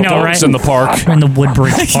yelling yeah, I at know, ducks right? in the park. We're in the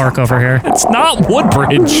Woodbridge Park over here. It's not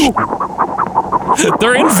Woodbridge.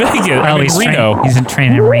 They're in Vegas. Reno. He's in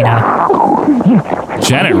training in Reno.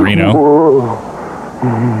 Janet Reno.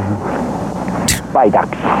 Bye,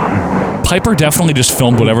 ducks. Piper definitely just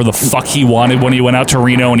filmed whatever the fuck he wanted when he went out to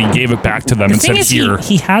Reno and he gave it back to them and said, here.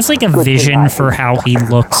 He has like a vision for how he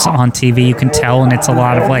looks on TV. You can tell, and it's a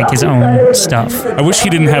lot of like his own stuff. I wish he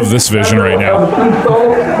didn't have this vision right now.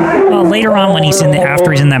 Well, later on when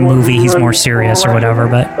after he's in that movie, he's more serious or whatever,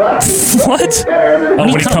 but... What? When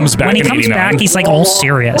he comes back in 89. When he comes back, he's like all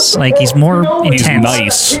serious. Like he's more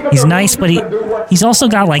intense. He's nice. He's nice, but he's also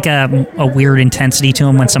got like a weird intensity to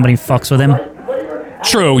him when somebody fucks with him.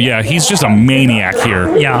 True, yeah. He's just a maniac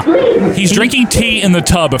here. Yeah. He's drinking tea in the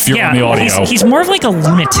tub if you're on the audio. He's more of like a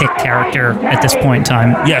lunatic character at this point in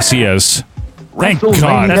time. Yes, he is. Thank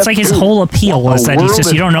God. That's like his whole appeal was that he's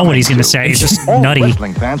just, you don't know what he's going to say. He's just nutty.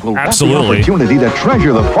 Absolutely. Opportunity to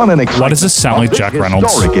treasure the fun and excitement. Why does this sound like Jack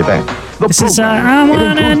Reynolds? This is, I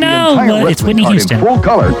want to know, but it's Whitney Houston. Full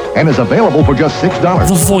color and is available for just $6.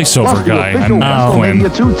 The voiceover guy.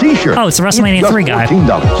 Oh, it's the WrestleMania 3 guy.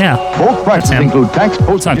 Yeah. Both prices include tax,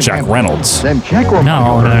 postage, it's not Jack Reynolds. Then check or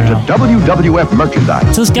no. WWF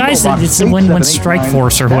merchandise. So those guys, it's when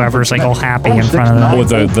Strikeforce or whoever is like all happy in front of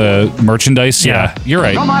them. Oh, the merchandise? Yeah. You're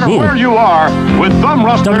right. No matter where you are, with thumb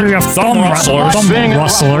rustlers. WWF thumb rustlers. Thumb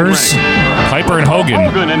rustlers. Piper and Hogan.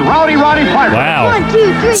 And Rowdy Piper.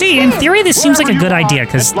 Wow. See, in theory, this seems like a good idea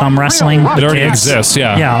because thumb wrestling. It already exists,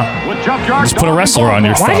 yeah. Yeah. Just put a wrestler on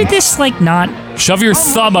your thumb. Why did this not? Shove your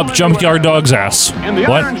thumb up Junkyard Dog's ass.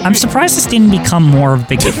 What? I'm surprised this didn't become more of a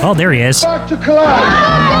big. Oh, there he is.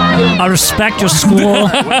 I respect your school,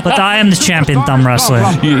 but I am the champion thumb wrestler.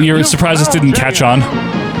 You're surprised this didn't catch on?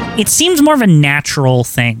 It seems more of a natural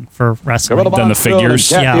thing for wrestling than the figures.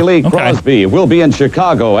 Kathy Lee Crosby will be in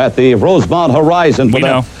Chicago at the Rosemont Horizon for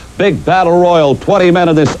the big battle royal. 20 men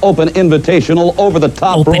in this open invitational over the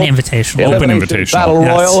top rope. Open invitational. Battle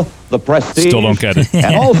royal. The prestige. Still don't get it.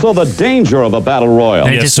 And also the danger of a battle royal.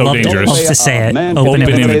 I just so dangerous. Love to say it. Open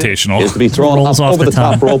invitational. Is to be thrown up over the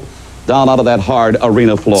top rope down onto that hard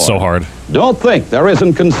arena floor. So hard. Don't think there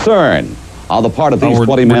isn't concern on the part of these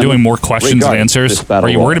 20 men. We're doing more questions and answers. Are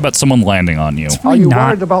you worried about someone landing on you? Are you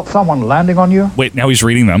worried about someone landing on you? Wait, now he's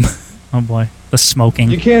reading them. Oh boy, the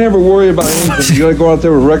smoking. You can't ever worry about anything. You gotta go out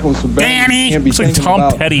there with reckless abandon. Danny! You can't be It's like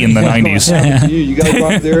Tom Petty in the 90s. You gotta go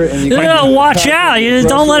out there and you gotta watch out. You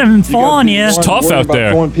don't let him fall on you. It's tough out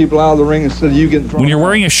there. Throwing people out of the ring instead of you getting thrown. When you're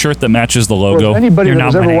wearing a shirt that matches the logo, anybody that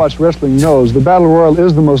has ever watched wrestling knows the Battle Royal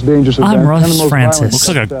is the most dangerous event. I'm and the Russ most Francis. looks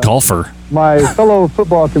like a golfer. My fellow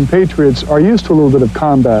football compatriots are used to a little bit of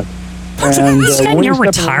combat. And Is this guy near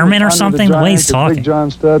retirement or something? The way he's talking. Big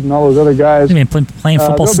John Studd and all those other guys. He's been playing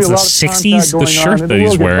football since the 60s. The shirt that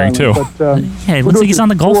he's wearing, too. Yeah, it looks like he's on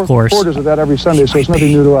the golf course. Quarters of that every Sunday, so it's nothing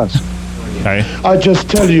new to us. Okay. I just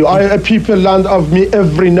tell you, people learn of me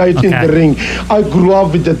every night in the ring. I grew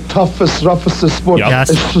up with the toughest, roughest sport. Yes.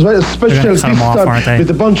 Especially this time with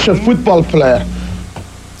a bunch of football players.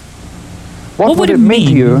 What would it mean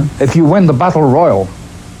to you if you win the Battle Royal?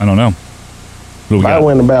 I don't know. If I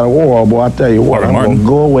win the Battle Royal, boy, I tell you what, I'm going to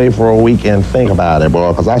go away for a week and think about it,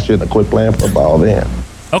 boy, because I should have quit playing football then.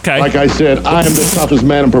 Okay. Like I said, I am the toughest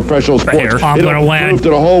man in professional sports. I'm going to win. Prove to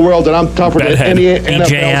the whole world that I'm tougher than any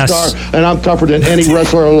NFL star, and I'm tougher than any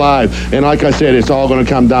wrestler alive. And like I said, it's all going to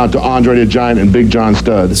come down to Andre the Giant and Big John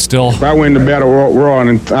Studd. Still. If I win the Battle Royal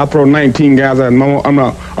and I throw 19 guys out, I'm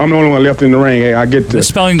the only one left in the ring. Hey, I get They're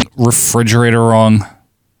spelling refrigerator wrong.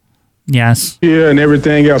 Yes. Yeah, and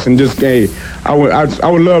everything else, and just I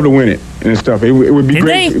would love to win it and stuff. It would be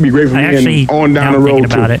great. It'd be great for me and on down the road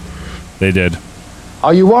too. They did.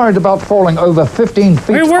 Are you worried about falling over 15 feet?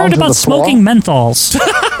 We're worried about smoking menthols.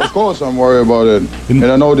 Of course I'm worried about it. And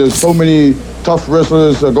I know there's so many tough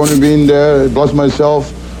wrestlers are going to be in there, plus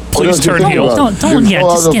myself. Please turn heel. Don't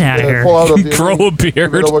just get out of here. Grow a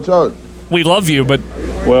beard. Watch out. We love you, but...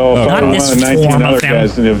 Well, if I was one of the 19 other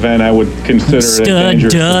guys in the event, I would consider it a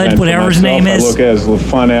dangerous event whatever for his name myself. is. I look at it as a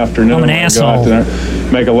fun afternoon. I'm an where I asshole. go out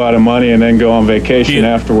there, make a lot of money, and then go on vacation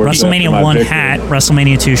afterwards. WrestleMania 1 hat,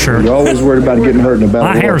 WrestleMania 2 shirt. You're always worried about getting hurt in a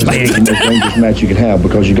battle. My hair's big. It's the most dangerous match you can have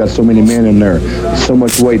because you got so many men in there, so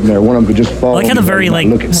much weight in there. One of them could just fall. I like how the very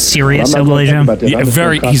serious Hillbilly. Yeah,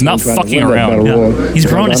 very. He's not fucking around. Yeah. He's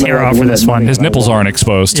grown his hair out for this one. His nipples aren't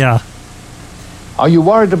exposed. Yeah. Are you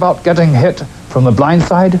worried about getting hit from the blind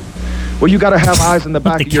side? Well, you got to have eyes in the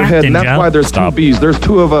back of your head, and that's why there's two Bs. There's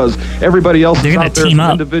two of us. Everybody else is out there as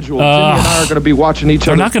an individual. Jimmy and I are going to be watching each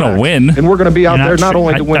other. They're not going to win. And we're going to be out there not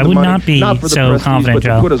only to win the money, not for the prestige, but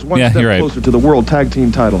to put us one step closer to the World Tag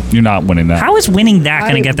Team title. You're not winning that. How is winning that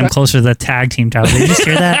going to get them closer to the tag team title? Did you just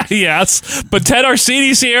hear that? Yes, but Ted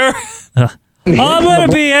Arcini's here. I'm going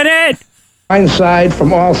to be in it. Inside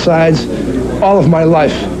from all sides, all of my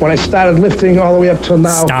life. When I started lifting all the way up till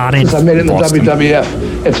now, since I made it in the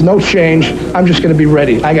WWF. It's no change. I'm just going to be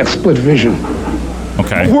ready. I got split vision.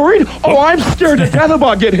 Okay. Worried? Oh, I'm scared to death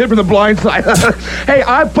about getting hit from the blind side. Hey,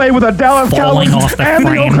 I played with the Dallas Cowboys and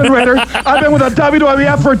the Oakland Raiders. I've been with the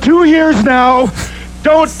WWF for 2 years now.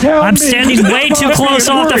 Don't tell me. I'm standing way too close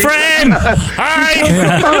off the frame.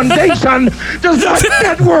 The foundation does not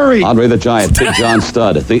get worried. Andre the Giant, Big John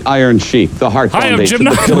Studd, the Iron Sheik, the Heart Foundation,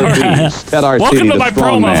 the Killer Bees, Ted Arcini, the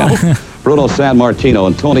Strongman, Bruno Sammartino,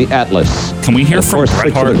 and Tony Atlas. Can we hear from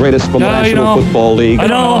Bret Hart? The greatest from the National Football League. I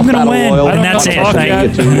know, I'm going to win. And that's it.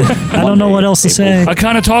 I don't know what else to say. I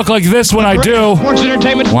kind of talk like this when I do. Sports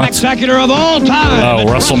entertainment spectacular of all time.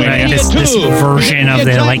 Oh, WrestleMania. This version of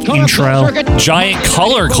the intro. Giant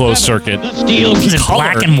color closed circuit. Was it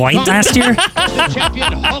black and white last year?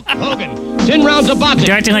 Champion Hulk Hogan. 10 rounds of boxing.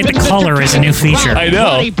 You're acting like the color is a new feature. I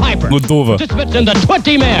know. Moldova. Participants in the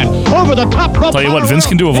 20-man over the top rope. Tell you what, Vince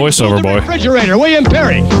can do a voiceover, boy. Refrigerator, William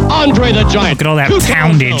Perry, Andre the Giant. Look at all that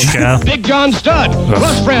poundage, Joe. Big John Studd,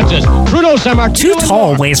 Russ Francis, Bruno Sammartino. Too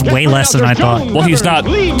tall, weighs way less than I thought. Well, he's not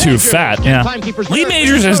too fat. Yeah. Lee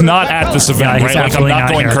Majors is not at this event, right? Like, I'm not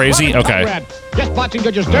going crazy? Okay. Guest boxing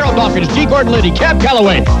judges Daryl Dawkins, G. Gordon Liddy, Cab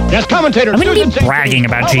Calloway. Guest commentator. I'm going to be bragging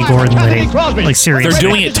about G. Gordon Liddy. Like, seriously. They're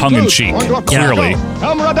doing it tongue-in-cheek, clearly.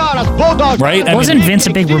 Right? Wasn't Vince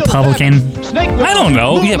a big Republican? I don't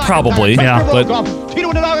know. Yeah, probably. Yeah, but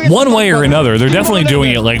one way or another, they're definitely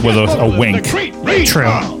doing it like with a wink.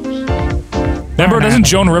 True. Remember, doesn't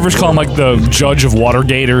Joan Rivers call him like the judge of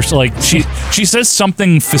Watergate or like she says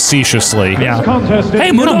something facetiously? Yeah.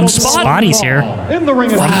 Hey, Moon Spotty's here.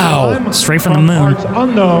 Wow. Straight from the moon.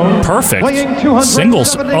 Perfect.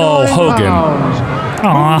 Singles. Oh, Hogan.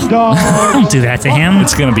 Aw. Don't do that to him.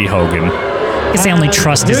 It's gonna be Hogan. I guess they only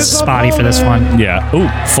trust his Spotty for this one. Yeah. Ooh,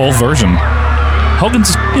 full version. Hogan's,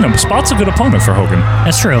 Spot's a good opponent for Hogan.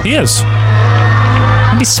 That's true. He is.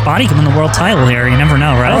 Maybe Spotty can win the world title here. You never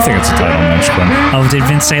know, right? I don't think it's a title match, Quinn. Oh, did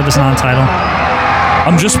Vince say it was not a title?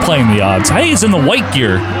 I'm just playing the odds. Hey, he's in the white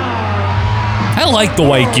gear. I like the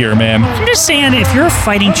white gear, man. I'm just saying, if you're a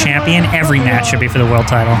fighting champion, every match should be for the world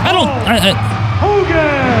title. Hogan!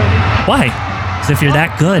 Why? Because if you're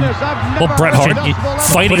that good, well, Bret Hart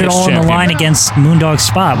fighting put it all on the line against Moondog's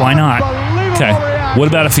Spot. Why not? Okay. What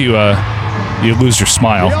about if you lose your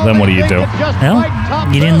smile? Then what do you do? Well,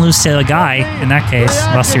 you didn't lose to a guy in that case.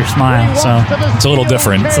 Lost your smile, so it's a little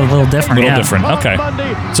different. It's a little different. Different. Okay.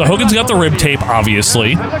 So Hogan's got the rib tape,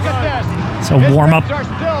 obviously. So warm up.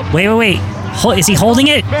 Wait. Is he holding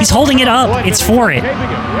it? He's holding it up. It's for it. I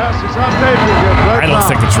don't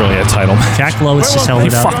think it's really a title. Jack Lois just held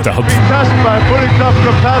it up. He fucked up.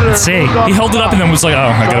 Let's see. He held it up and then was like, oh,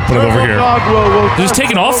 I gotta put it over here. They're just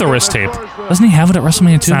taking off the wrist tape. Doesn't he have it at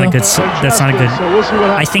WrestleMania 2? That's not a good.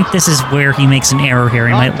 I think this is where he makes an error here.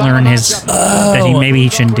 He might learn that maybe he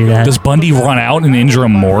shouldn't do that. Does Bundy run out and injure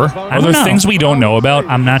him more? Are there things we don't know about?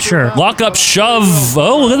 I'm not sure. Lock up, shove.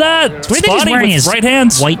 Oh, look at that. Spotty wearing his right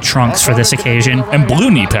hands. White trunks for this occasion. And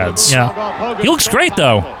blue knee pads. Yeah. He looks great,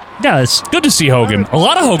 though. He does. Good to see Hogan. A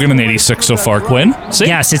lot of Hogan in 86 so far, Quinn. See?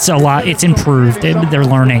 Yes, it's a lot. It's improved. They're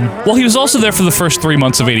learning. Well, he was also there for the first 3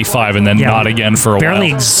 months of 85 and then not again for a while.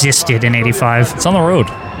 Barely existed in 85. It's on the road.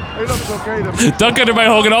 Duck under by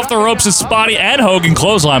Hogan, off the ropes is Spotty and Hogan,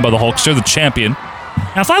 clothesline by the Hulkster, the champion.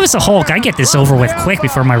 Now, if I was the Hulk, I'd get this over with quick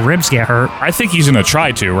before my ribs get hurt. I think he's going to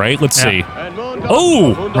try to, right? Let's see.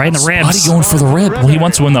 Oh! Right in the ribs. Spotty going for the rib. Well, he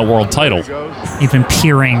wants to win that world title. He's been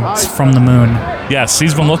peering from the moon. Yes,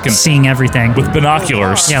 he's been looking. Seeing everything. With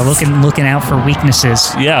binoculars. Yeah, looking out for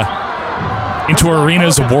weaknesses. Yeah. Into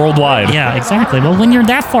arenas worldwide. Yeah, exactly. Well, when you're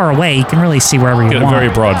that far away, you can really see wherever you want. Get a very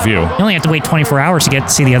broad view. You only have to wait 24 hours to get to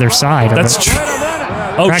see the other side. That's true.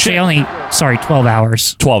 Oh, actually, only 12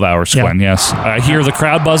 hours. 12 hours, Glenn, yes. I hear the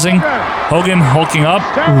crowd buzzing. Hogan hulking up.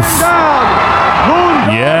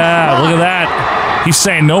 Yeah, look at that. He's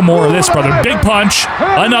saying no more of this, brother. Big punch.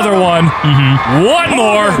 Another one. One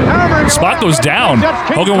more. Spot goes down.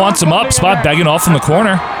 Hogan wants him up. Spot begging off in the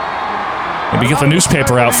corner. Maybe get the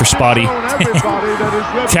newspaper out for Spotty.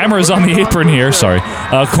 Camera's on the apron here. Sorry.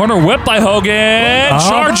 Corner whip by Hogan.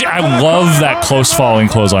 Charge. I love that close following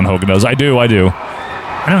clothesline Hogan does. I do. I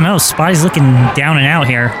don't know. Spotty's looking down and out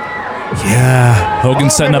here. Yeah.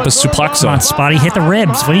 Hogan's setting up a suplex. Come on, Spotty. Hit the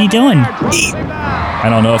ribs. What are you doing? I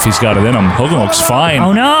don't know if he's got it in him. Hogan looks fine.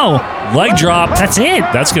 Oh, no. Leg drop. That's it.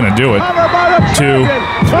 That's going to do it. 2,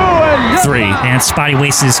 3. And Spotty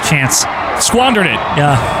wasted his chance. Squandered it.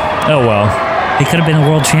 Yeah. Oh, well. He could have been a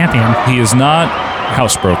world champion. He is not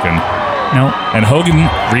housebroken. No. And Hogan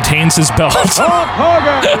retains his belt.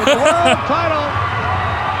 Hogan with the world title.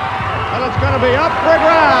 And it's going to be up for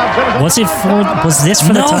grabs. Was this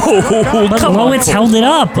for the title? But Lowitz held it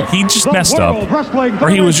up. He just messed up. Or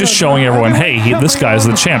he was just showing everyone, hey, this guy's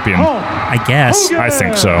the champion. I guess. I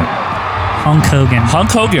think so.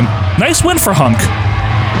 Hunk Hogan. Nice win for Hunk.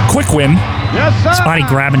 Quick win. Yes, sir. Spotty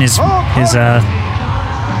grabbing his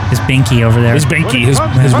binky over there. His binky, his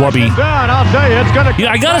wubby.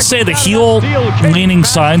 Yeah, I gotta say the heel leaning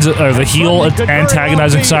signs, or the heel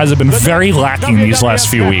antagonizing signs have been very lacking these last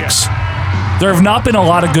few weeks. There have not been a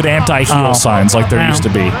lot of good anti-heel signs like there used to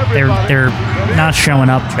be. They're not showing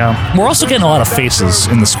up, Joe. We're also getting a lot of faces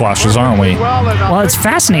in the squashes, aren't we? Well, it's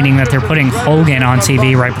fascinating that they're putting Hogan on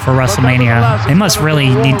TV right before WrestleMania. They must really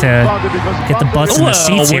need to get the butts in the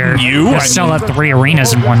seats here. They'll sell out 3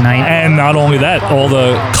 arenas in one night. And not only that, all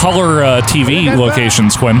the color TV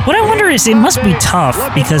locations, Quinn. What I wonder is, it must be tough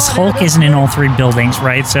because Hulk isn't in all 3 buildings,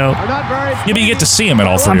 right? So, yeah, but you get to see him in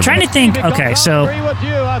all 3. I'm trying to think. Okay, so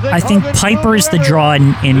I think Piper is the draw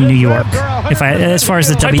in New York. As far as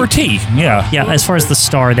the Piper T, yeah. As far as the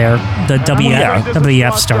star there, the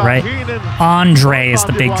WWF star, right? Andre is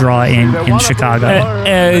the big draw in Chicago.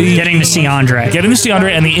 Getting to see Andre.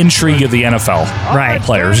 And the intrigue of the NFL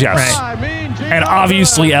players, yes. Right. And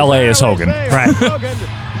obviously LA is Hogan. Right.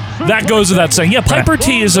 That goes without saying. Yeah, Piper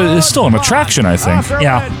T is still an attraction, I think.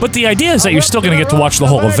 Yeah. But the idea is that you're still going to get to watch the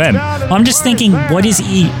whole event. Well, I'm just thinking, what is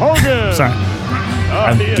Sorry.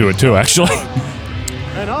 I do it too, actually.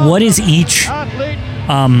 What is each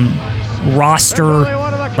roster,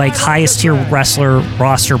 like highest tier wrestler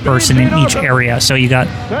roster person in each area? So you got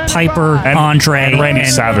Piper, Andre, and Randy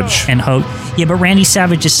Savage. And Hogan. Yeah, but Randy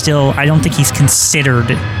Savage is still, I don't think he's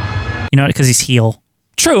considered, because he's heel.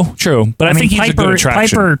 True. But I think he's a good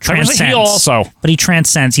attraction. Piper transcends. Heel also. But he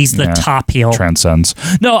transcends. He's the top heel. Transcends.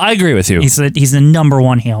 No, I agree with you. He's the number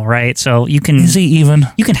 1 heel, right? So you can... Is he even?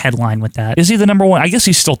 You can headline with that. Is he the number 1? I guess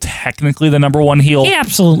he's still technically the number 1 heel. He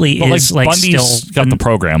absolutely but is. Bundy's still got the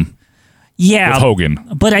program. Yeah. With Hogan.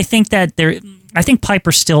 But I think that I think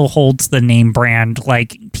Piper still holds the name brand.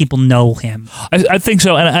 Like, people know him. I think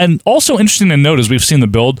so. And also interesting to note, as we've seen the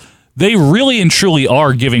build, they really and truly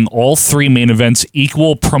are giving all 3 main events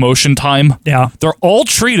equal promotion time. Yeah. They're all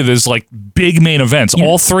treated as like big main events,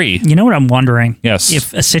 all 3. You know what I'm wondering? Yes.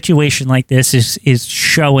 If a situation like this is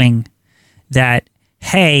showing that,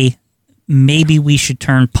 hey, maybe we should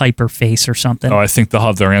turn Piper face or something. Oh, I think they'll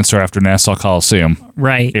have their answer after Nassau Coliseum.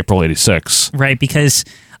 Right. April 86. Right, because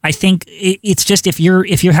I think it's just if you're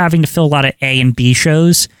having to fill a lot of A and B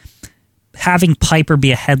shows, having Piper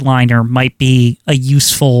be a headliner might be a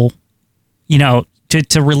useful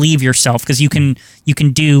to relieve yourself, because you can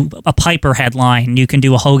do a Piper headline, you can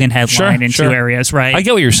do a Hogan headline in 2 areas, right? I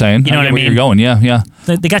get what you're saying. You know what I mean? You're going, yeah.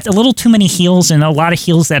 They got a little too many heels, and a lot of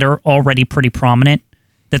heels that are already pretty prominent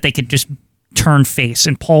that they could just turn face,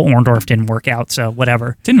 and Paul Orndorff didn't work out, so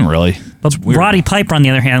whatever. Didn't really. But Roddy Piper, on the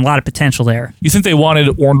other hand, a lot of potential there. You think they wanted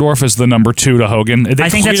Orndorff as the number 2 to Hogan? I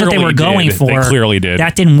think that's what they were going for. They clearly did.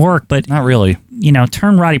 That didn't work, but not really.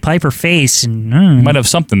 Turn Roddy Piper face, and might have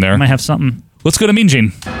something there. Might have something. Let's go to Mean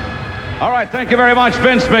Gene. All right, thank you very much,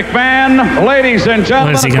 Vince McMahon. Ladies and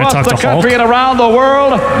gentlemen across the country and around the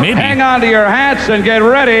world, hang on to your hats and get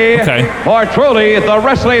ready for truly the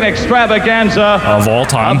wrestling extravaganza of all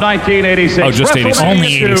time. Of 1986. Oh, just 86.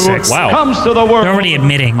 Only 86. Wow. Comes to the world. They're already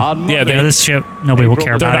admitting. This shit, nobody will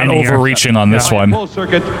care about it. They're not overreaching on this one.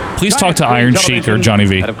 Please talk to Iron Sheik or Johnny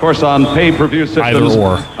V. And, of course, on pay-per-view systems either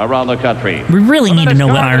or around the country. We really need to know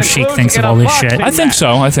what Iron Sheik thinks of all this shit. I think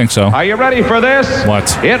so. Are you ready for this?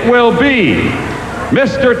 What? It will be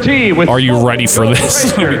Mr. T with... Are you ready for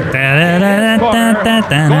this? Didn't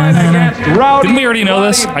we already know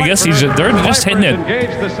this? I guess they're just hitting it.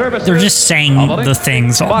 They're just saying the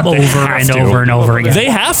things over and over and over again. They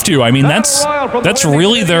have to. I mean, that's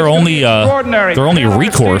really their only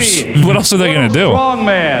recourse. What else are they going to do?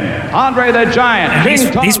 Strongman, Andre the Giant.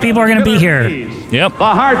 These people are going to be here. Yep. The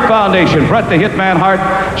Hart Foundation, Bret the Hitman Hart,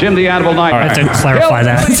 Jim the Anvil Neidhart. I have to clarify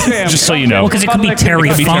that. Just so you know. Well, because it could be Terry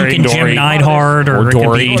Funk and Jim Neidhart, or it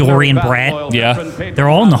could be Dory and Bret. Yeah. They're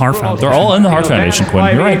all in the Hart Foundation. They're all in the Hart Foundation,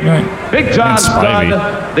 Quinn. You're right. Big John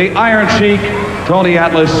Studd, the Iron Sheik, Tony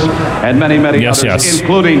Atlas, and many others,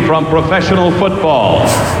 including from professional football.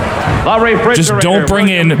 Just don't bring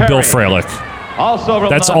in Bill Fralick.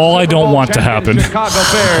 That's all I don't want to happen. Chicago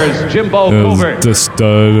Bears, Jimbo Covert. The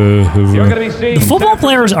football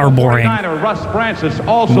players are boring.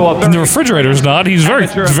 And the refrigerator's not. He's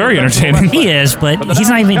very entertaining. He is, but he's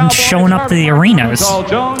not even showing up to the arenas.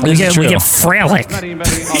 We get Fralick.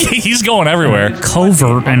 He's going everywhere.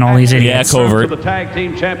 Covert and all these idiots. Yeah, Covert.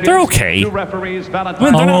 They're okay. That's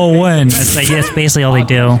basically all they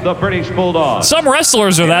do. Some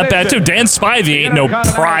wrestlers are that bad too. Dan Spivey ain't no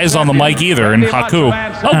prize on the mic either. And Haku.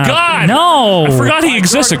 Oh, God! No! I forgot he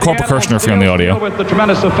existed. Corporal Kirshner, if you're on the audio. With the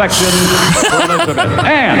tremendous affection for Elizabeth.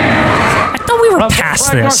 And I thought we were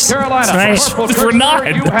past this. Right? We're not.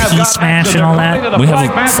 The peace match and all that. We have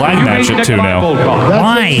a flag match at 2 now.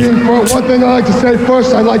 Why? One thing I'd like to say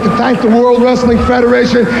first, I'd like to thank the World Wrestling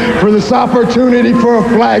Federation for this opportunity for a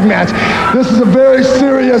flag match. This is a very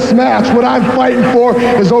serious match. What I'm fighting for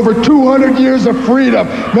is over 200 years of freedom.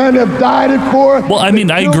 Men have died it for. Well, I mean,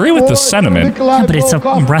 I agree with the sentiment. Yeah, but it's a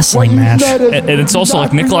wrestling match. And it's also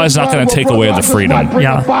like Nikolai's not going to take away the freedom.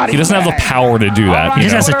 Yeah. He doesn't have the power to do that. He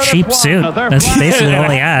just has a cheap suit. That's basically all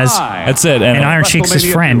he has. That's it. And Iron Sheik's his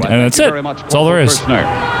friend. And that's it. That's all there is.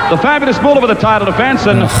 The fabulous bull over the title defense,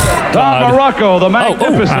 and Don Morocco, the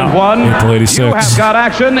magnificent one. April 86. You have got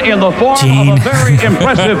action in the form of a very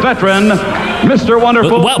impressive veteran, Mr.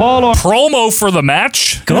 Wonderful Paul. Promo for the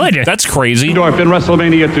match? Good. That's crazy. In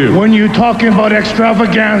WrestleMania 2. When you're talking about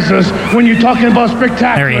extravaganzas, when you're talking about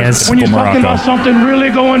spectaculars, there he is. when you're talking about something really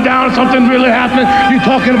going down, something really happening, you're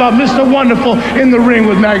talking about Mr. Wonderful in the ring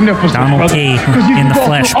with magnificence. Donald T. in the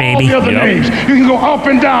flesh, baby. All the other names. You can go up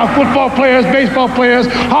and down. Football players, baseball players,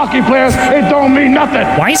 hockey players. It don't mean nothing.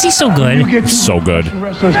 Why is he so good? So good.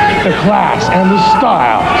 Wrestlers, the class and the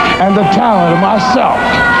style and the talent of myself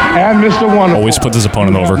and Mr. Wonderful. Always puts his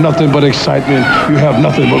opponent over. Nothing but excitement. You have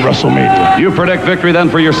nothing but WrestleMania. You predict victory then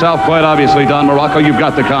for yourself, quite obviously, Don Morocco. You've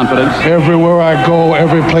got the confidence. Everywhere I go,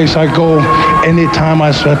 every place I go, anytime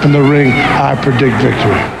I step in the ring, I predict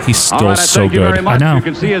victory. He's still so good. I know. You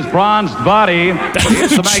can see his bronzed body.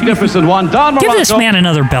 He's the magnificent one. Don Morocco. Give this man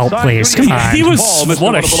another belt, please. Come on. He was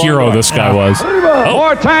what a hero this guy was.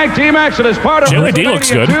 More tag team action as part of Jimmy D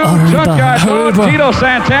looks good. Tito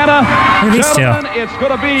Santana. These two. It's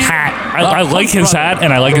going to be hat. I like his hat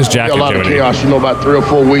and I like his jacket. A lot of chaos, about 3 or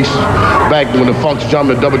 4 weeks back when the Funks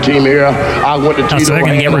jumped the double team here. I went to Tito. So they're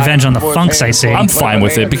going to get revenge on the Funks, I see. I'm fine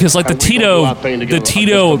with it because like the Tito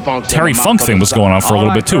Terry Funk thing was going on for a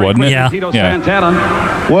little bit too, wasn't it? Yeah.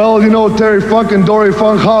 Well, Terry Funk and Dory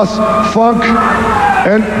Funk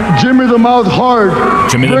and Jimmy the Mouth Hart.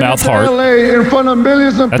 Jimmy the Mouth Hart. LA in front of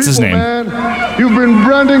millions of That's people, his name. Man. You've been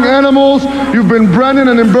branding animals. You've been branding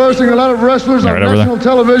and embarrassing a lot of wrestlers on national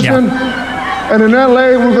television. Yeah. And in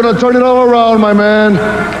LA, we're going to turn it all around, my man.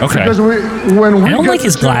 Okay. Because when we I don't like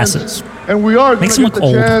his glasses. And we are makes him look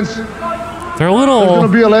old. They're a little. There's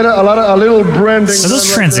going to be a little branding. Are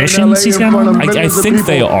those transitions he's got on? I think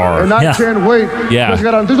they are. And I can't wait. Yeah. Les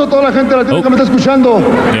garantizo a toda la gente latino que me está escuchando.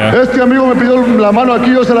 Yeah. Este amigo me pidió la mano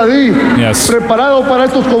aquí, yo se la di. Yes. Preparado para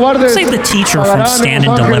estos cobardes. It's like the teacher from Stand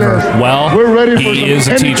and Deliver. Well, we're ready for he is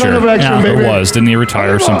a teacher. Kind of action, Or was. Didn't he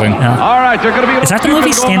retire or something? Yeah. All right, they're going to be. Is that the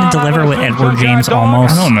movie Stand and Deliver with Edward James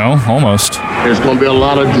Olmos? I don't know. Almost. There's going to be a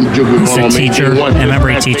lot of jujitsu. He's a teacher, and remember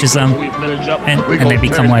he teaches them, and they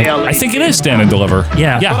become like. I think it is Stand and Deliver.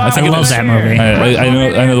 Yeah, I think I love that movie.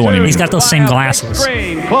 I know the one you mean. He's got those same glasses.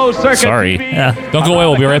 Sorry. Yeah. Don't go away.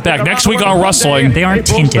 We'll be right back. Next week on Wrestling. They aren't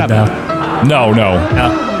tinted though. No.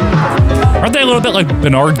 Aren't they a little bit like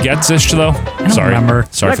Bernard Getz-ish though? I don't remember.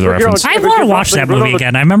 Sorry for the reference. I want to watch that movie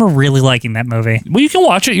again. I remember really liking that movie. Well, you can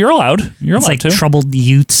watch it. You're allowed. It's like to. Troubled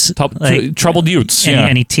Youths. Troubled Youths.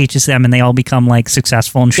 And he teaches them, and they all become like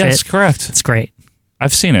successful and shit. Yes, correct. It's great.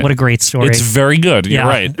 I've seen it. What a great story. It's very good. You're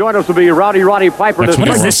right. Join us will be Roddy Piper. What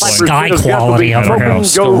is this sky quality over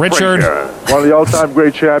here? Richard. One of the all-time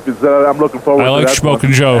great champions that I'm looking forward to. I like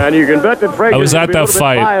Smoking Joe. And you can bet that Frazier I was at that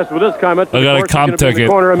fight. with this comment. I got a comp ticket.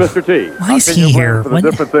 Corner of Mr. T. Why is he here? For the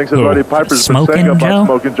different things that Roddy Piper's been saying about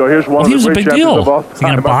Smoking Joe. Here's one of the great champions of all time. Is he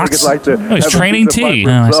gonna box? He's training T.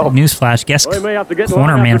 Newsflash. Guest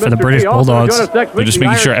corner man for the British Bulldogs. They're just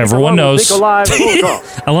making sure everyone knows.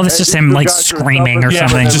 I love it's just him like screaming or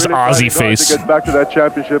something. Just Aussie face. To get back to that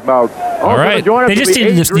championship bout. All right. They just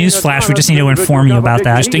did this newsflash. We just need to inform you about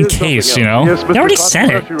that. Just in case, you know. They already said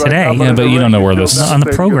it today. Yeah, but you don't know where this is. On the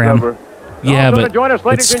program. Yeah, but join us,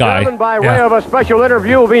 it's Sky. By way of a special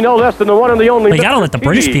interview will be no less than the one and the only. But you gotta let the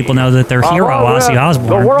British people know that their hero, Ozzy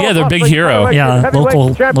Osbourne. Yeah, their big hero. Yeah,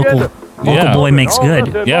 local boy makes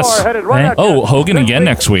good. Yes. Right? Oh, Hogan again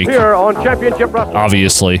next week. Here on Championship Wrestling.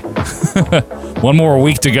 Obviously. One more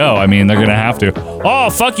week to go. I mean, they're gonna have to. Oh,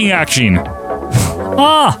 fucking action.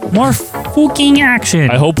 More fucking action.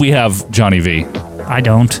 I hope we have Johnny V. I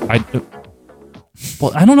don't.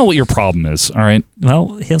 Well, I don't know what your problem is, all right?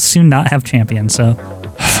 Well, he'll soon not have champion, so.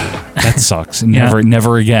 That sucks.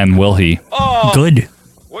 Never again will he. Good.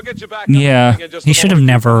 We'll get you back. Yeah. He should have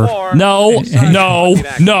never. No. Should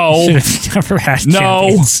have never had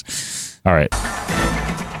champions. All right.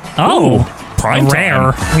 Oh. Prime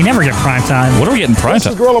rare. Time. We never get prime time. What are we getting prime time? This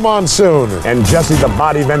is Gorilla Monsoon and Jesse the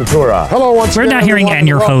Body Ventura. Hello once again. We're not hearing and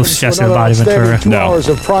your host, Jesse the Body Ventura. 2 hours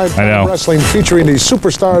of prime time wrestling featuring the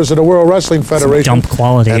superstars of the World Wrestling Federation. Dump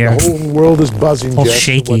quality here. The whole world is buzzing. All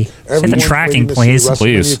shaky. Hit the tracking, please.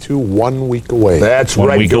 Please. 1 week away. That's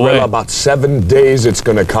right, Gorilla. About 7 days it's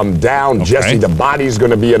going to come down. Okay. Jesse the Body's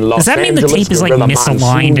going to be in Los Angeles. Does that mean the tape is like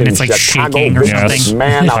misaligned and it's like shaking or something?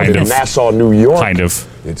 Man out in Nassau, New York. Kind of.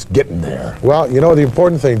 It's getting there. Well, you know, the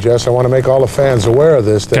important thing, Jess, I want to make all the fans aware of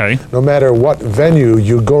this, that no matter what venue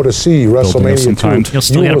you go to see WrestleMania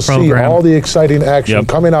 2, you will see all the exciting action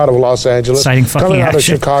coming out of Los Angeles, coming out of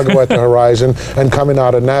Chicago at the horizon, and coming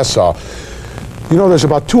out of Nassau. You know, there's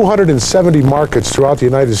about 270 markets throughout the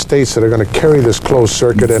United States that are going to carry this closed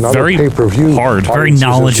circuit and other pay-per-view very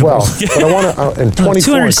knowledgeable. As well. But I want to, in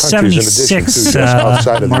 24 countries in addition to just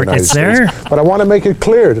outside of the United States. But I want to make it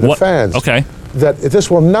clear to the fans. That this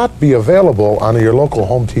will not be available on your local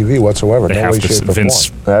home TV whatsoever. They have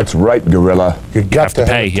to, That's right, Gorilla. You have to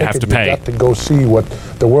pay. You have to pay. You got to go see what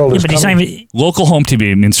the world is coming. Local home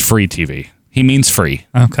TV means free TV. He means free.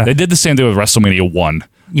 Okay. They did the same thing with WrestleMania 1.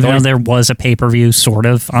 Even though there was a pay-per-view sort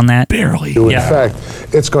of on that. Barely. In fact,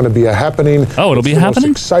 it's going to be a happening. Oh, it'll be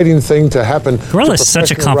happening? Most exciting thing to happen. Gorilla's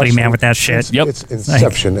such a company man with that shit. It's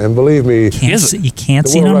inception. And believe me, you can't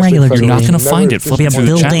see it on regular TV. You're not going to find it. It'll be a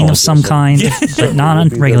building of some kind, but not on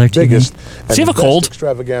regular TV. Does he have a cold?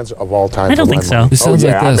 Extravaganza of all time. I don't think so. It sounds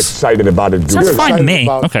like this. I'm excited about it. Sounds fine to me.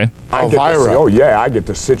 Okay. I get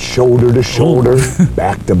to sit shoulder to shoulder,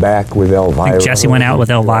 back to back with Elvira. Jesse went out with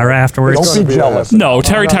Elvira afterwards. Don't be jealous. No,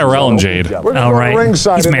 Terry Tyrell and Jade. We're going to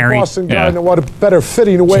ringside. He's married. Boston guy, and what a better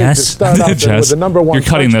fitting way to start out than with the number one. You're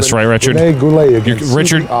cutting this, right, Richard?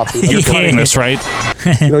 Richard, you're cutting this, right?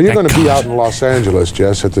 You know, you're going to be out in Los Angeles,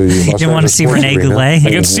 Jess, at the You didn't want to see Renee Goulet?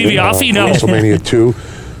 Against Stevie Offie? No. WrestleMania 2.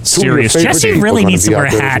 Serious. Jesse really needs to wear a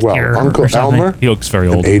hat here. Uncle Elmer. He looks very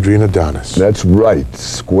old. And Adrian Adonis. That's right.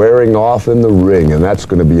 Squaring off in the ring, and that's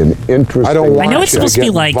going to be an interesting. I don't want I know it's supposed to be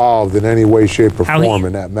like involved in any way, shape, or form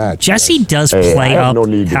in that match. Jesse does play up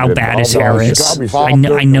how bad his hair is. I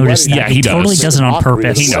noticed that. Yeah, he totally does it on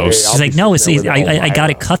purpose. He knows. He's like, no, I got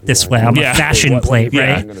it cut this way. I'm a fashion plate,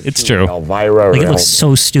 right? Yeah, it's true. Like, it looks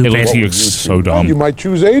so stupid. He looks so dumb. You might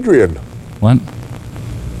choose Adrian. What?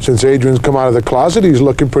 Since Adrian's come out of the closet, he's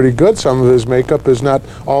looking pretty good. Some of his makeup is not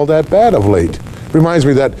all that bad of late. Reminds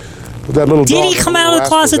me that That little did he come out of the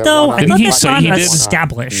closet though? Didn't he say he did?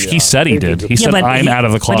 Established. He said he did. He said, "I'm out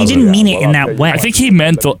of the closet." But he didn't mean it in that way. I think he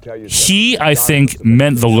meant I think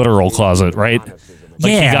meant the literal closet, right?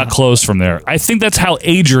 Like he got closed from there. I think that's how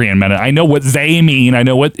Adrian meant it. I know what they mean. I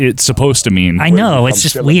know what it's supposed to mean. I know, it's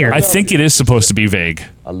just weird. I think it is supposed to be vague.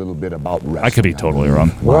 A little bit about wrestling. I could be totally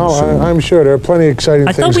wrong. Well, I'm sure there are plenty of exciting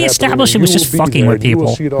things. I thought we established it was just fucking with people.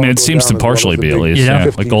 I mean, it seems to partially be, at least. Yeah,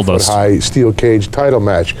 like Goldust. High steel cage title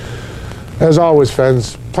match. As always,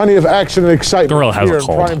 fans, plenty of action and excitement here in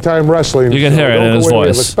Primetime Wrestling. You can hear it in his voice. We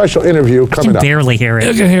have a special interview coming up. You can barely hear it.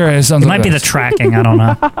 You can hear it. It might be the tracking. I don't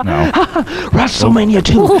know. No. WrestleMania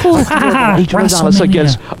 2. WrestleMania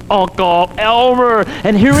against Uncle Elmer,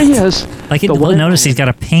 and here he is. Like, notice he's got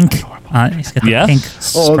a pink. He's got the pink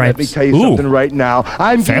stripes. Oh, let me tell you something right now.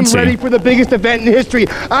 I'm getting ready for the biggest event in history.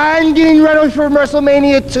 I'm getting ready for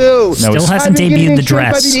WrestleMania 2. Still hasn't debuted the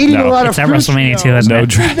dress. No, it's at WrestleMania 2, hasn't no it?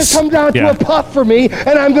 dress. This comes down to a puff for me,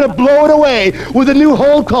 and I'm going to blow it away with a new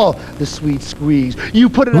hold called the Sweet Squeeze. You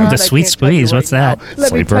put it on. The Sweet Squeeze. What's that?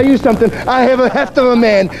 Let me tell you something. I have a heft of a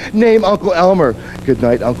man named Uncle Elmer. Good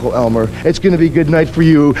night, Uncle Elmer. It's going to be good night for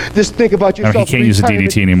you. Just think about yourself. No, he can't use a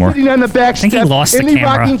DDT anymore. Sitting on the back I think he lost in the the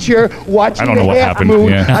camera. rocking chair, watching I don't know the what half happened. moon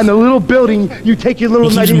Yeah. on the little building. You take your little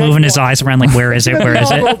He keeps moving his eyes around like, where is it? Where is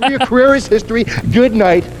it? Your career is history. Good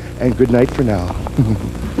night, and good night for now.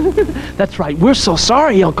 That's right. We're so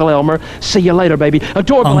sorry, Uncle Elmer. See you later, baby.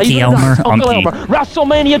 Adore Unky Elmer. Uncle Unky. Elmer.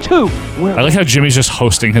 WrestleMania 2. I like how Jimmy's just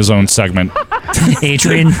hosting his own segment.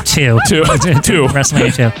 Adrian 2. 2.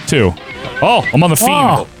 WrestleMania 2. Oh, I'm on the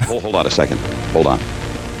Fiend. Hold on a second. Hold on.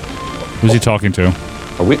 Who's he talking to?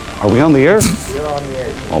 Are we on the air? You're on the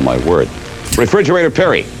air. Oh, my word. Refrigerator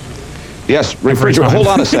Perry. Yes, refrigerator. Hold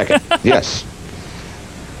on a second. Yes.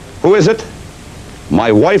 Who is it?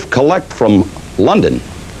 My wife Collect from London.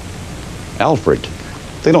 Alfred.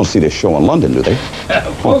 They don't see this show in London, do they? Why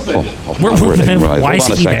is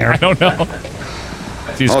he there? I don't know.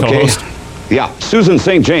 He's okay. co-host. Yeah, Susan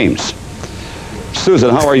St. James.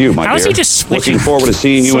 Susan, how are you, my dear? How is he just switching? Looking forward to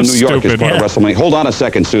seeing you in New York as part of WrestleMania. Hold on a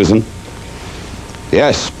second, Susan.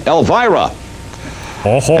 Yes, Elvira.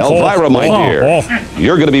 Elvira, my dear.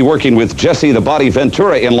 You're going to be working with Jesse the Body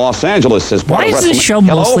Ventura in Los Angeles as part of WrestleMania. Why is this show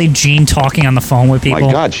mostly Gene talking on the phone with people?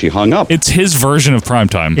 My God, she hung up. It's his version of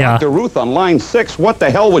Primetime. Yeah. Dr. Ruth on line 6, what the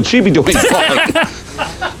hell would she be doing calling?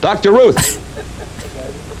 Dr. Ruth.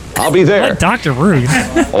 I'll be there. What, Dr. Ruth?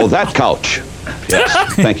 Oh, that couch.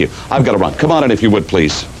 Yes, thank you. I've got to run. Come on in if you would,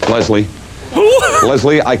 please. Leslie.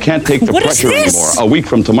 Leslie, I can't take the pressure anymore. A week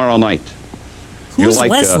from tomorrow night. Who's you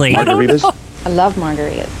like Leslie? margaritas? I love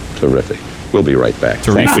margaritas. Terrific. We'll be right back.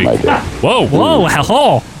 Terrific. Thank you, my dear. Whoa.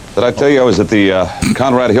 Hello. Did I tell you I was at the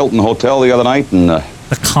Conrad Hilton Hotel the other night and the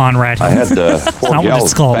Conrad I had four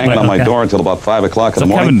gals banging on my door until about 5 o'clock in the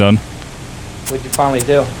morning. Kevin done. What'd you finally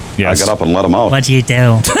do? Yes. I got up and let them out. What'd you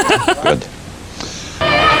do? Good.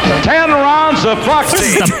 10 rounds of boxing.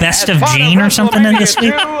 This is the best of Gene or something in this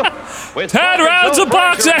week. 10 rounds of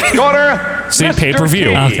boxing. See, pay-per-view.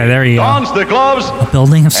 Okay, there you go. Dons the gloves. A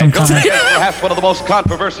building of some kind. Perhaps one of the most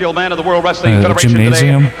controversial men of the World Wrestling Federation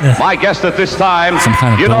gymnasium. today. My guest at this time, Some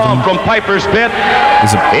kind of you know building. him from Piper's Pit.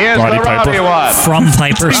 Is it He is Roddy the Rowdy Piper? one. From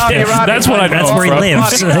Piper's Pit. That's what I know. That's where he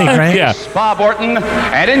lives, right? Yeah. Bob Orton,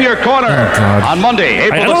 and in your corner on Monday,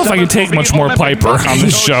 April I don't know if I can take much more Piper on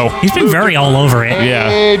this show. He's been very all over it. Yeah.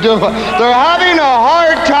 They're having a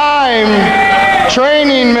hard time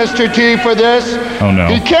training Mr. T for this. Oh, no.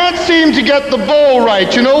 He can't seem to get the bowl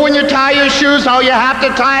right. You know when you tie your shoes, how you have to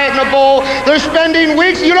tie it in a bowl? They're spending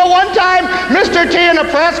weeks. You know, one time, Mr. T in a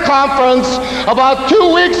press conference about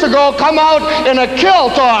 2 weeks ago come out in a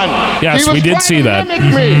kilt on. Yes, we did see that. He was trying to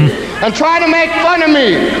mimic me and try to make fun of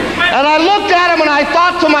me. And I looked at him and I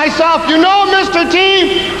thought to myself, you know, Mr.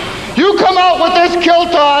 T, you come out with this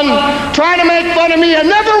kilt on, trying to make fun of me, and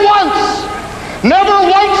never once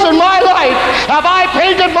in my life have I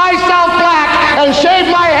painted myself black and shaved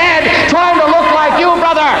my head trying to look like you,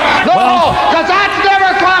 brother. No, because that's never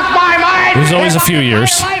crossed my mind. There's always a few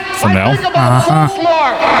years from now.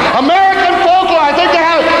 Folklore, American folklore. I think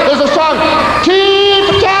there's a song, T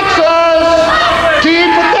for Texas, T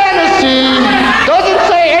for Tennessee. Doesn't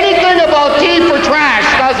say anything about T for trash,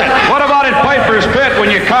 does it? What about in Piper's Pit when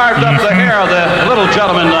you carved up the hair of the little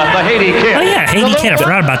gentleman, the Haiti Kid? Oh, yeah, Haiti Kid. I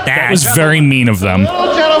forgot about that. That was very mean of them.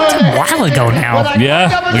 That's a while ago now. Yeah,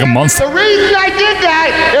 like a month. The reason I did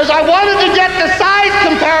that is I wanted to get the size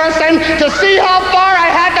comparison to see how far I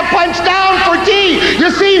had to punch down for T. You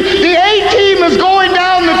see, the A team is going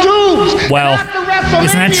down the tubes. Well,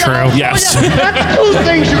 isn't that true? Yes. That's two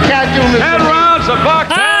things you can't do, Mr. 10 rounds of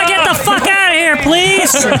boxing. Get the fuck out of here. there,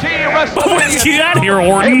 please. Get out of here,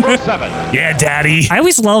 Orton. Yeah, Daddy. I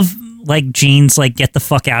always love like Gene's like get the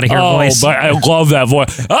fuck out of here voice. But I love that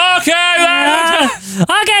voice. Okay,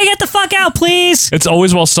 okay, get the fuck out, please. It's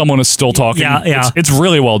always while someone is still talking. Yeah. It's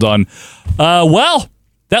really well done. Well,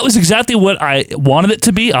 that was exactly what I wanted it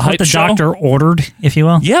to be, a hype the show. doctor ordered, if you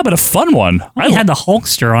will. Yeah, but a fun one. We had the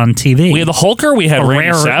Hulkster on TV. We had the Hulker. We had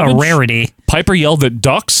Randy Savage. A rarity. Piper yelled at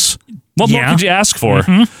ducks. What more could you ask for?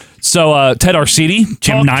 Mm-hmm. So Ted Arcidi.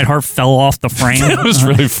 Jim Neidhart fell off the frame. It was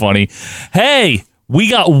really funny. Hey, we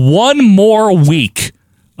got one more week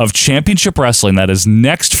of Championship Wrestling. That is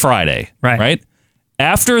next Friday. Right?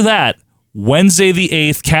 After that, Wednesday the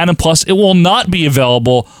 8th, Canon Plus. It will not be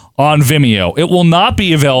available on Vimeo. It will not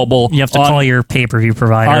be available. You have to call your pay-per-view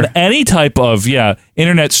provider. On any type of,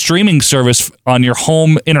 internet streaming service on your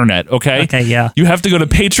home internet, okay? Okay, yeah. You have to go to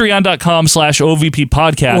patreon.com/OVP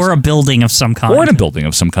podcast. Or a building of some kind. Or in a building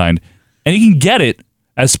of some kind. And you can get it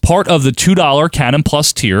as part of the $2 Canon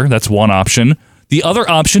Plus tier. That's one option. The other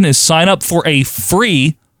option is sign up for a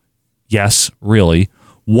free, yes, really,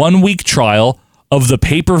 1-week trial of the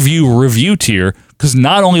pay-per-view review tier, because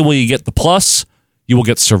not only will you get the Plus, you will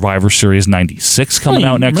get Survivor Series 96 coming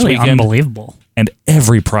out next weekend. Unbelievable. And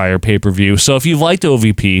every prior pay-per-view. So if you've liked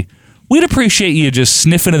OVP, we'd appreciate you just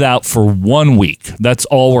sniffing it out for 1 week. That's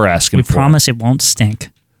all we're asking for. We promise it won't stink.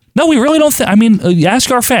 No, we really don't think. I mean,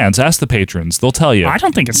 ask our fans. Ask the patrons. They'll tell you. I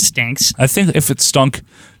don't think it stinks. I think if it stunk,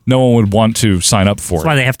 no one would want to sign up for it. That's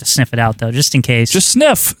why they have to sniff it out, though, just in case. Just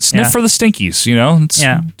sniff for the stinkies,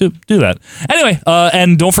 do that. Anyway,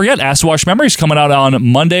 and don't forget, Ask to Watch Memories coming out on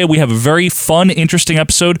Monday. We have a very fun, interesting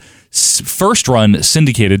episode. First run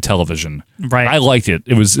syndicated television. Right. I liked it.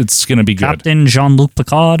 It's going to be good. Captain Jean-Luc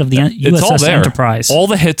Picard of the USS Enterprise. All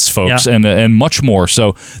the hits, folks, and much more.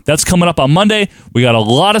 So that's coming up on Monday. We got a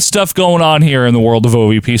lot of stuff going on here in the world of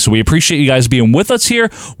OVP, so we appreciate you guys being with us here.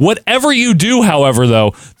 Whatever you do, however,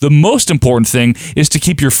 though, the most important thing is to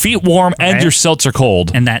keep your feet warm and your seltzer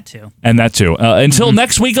cold. And that too. Until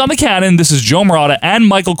next week on the Canon, this is Joe Murata and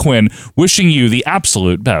Michael Quinn wishing you the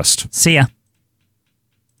absolute best. See ya.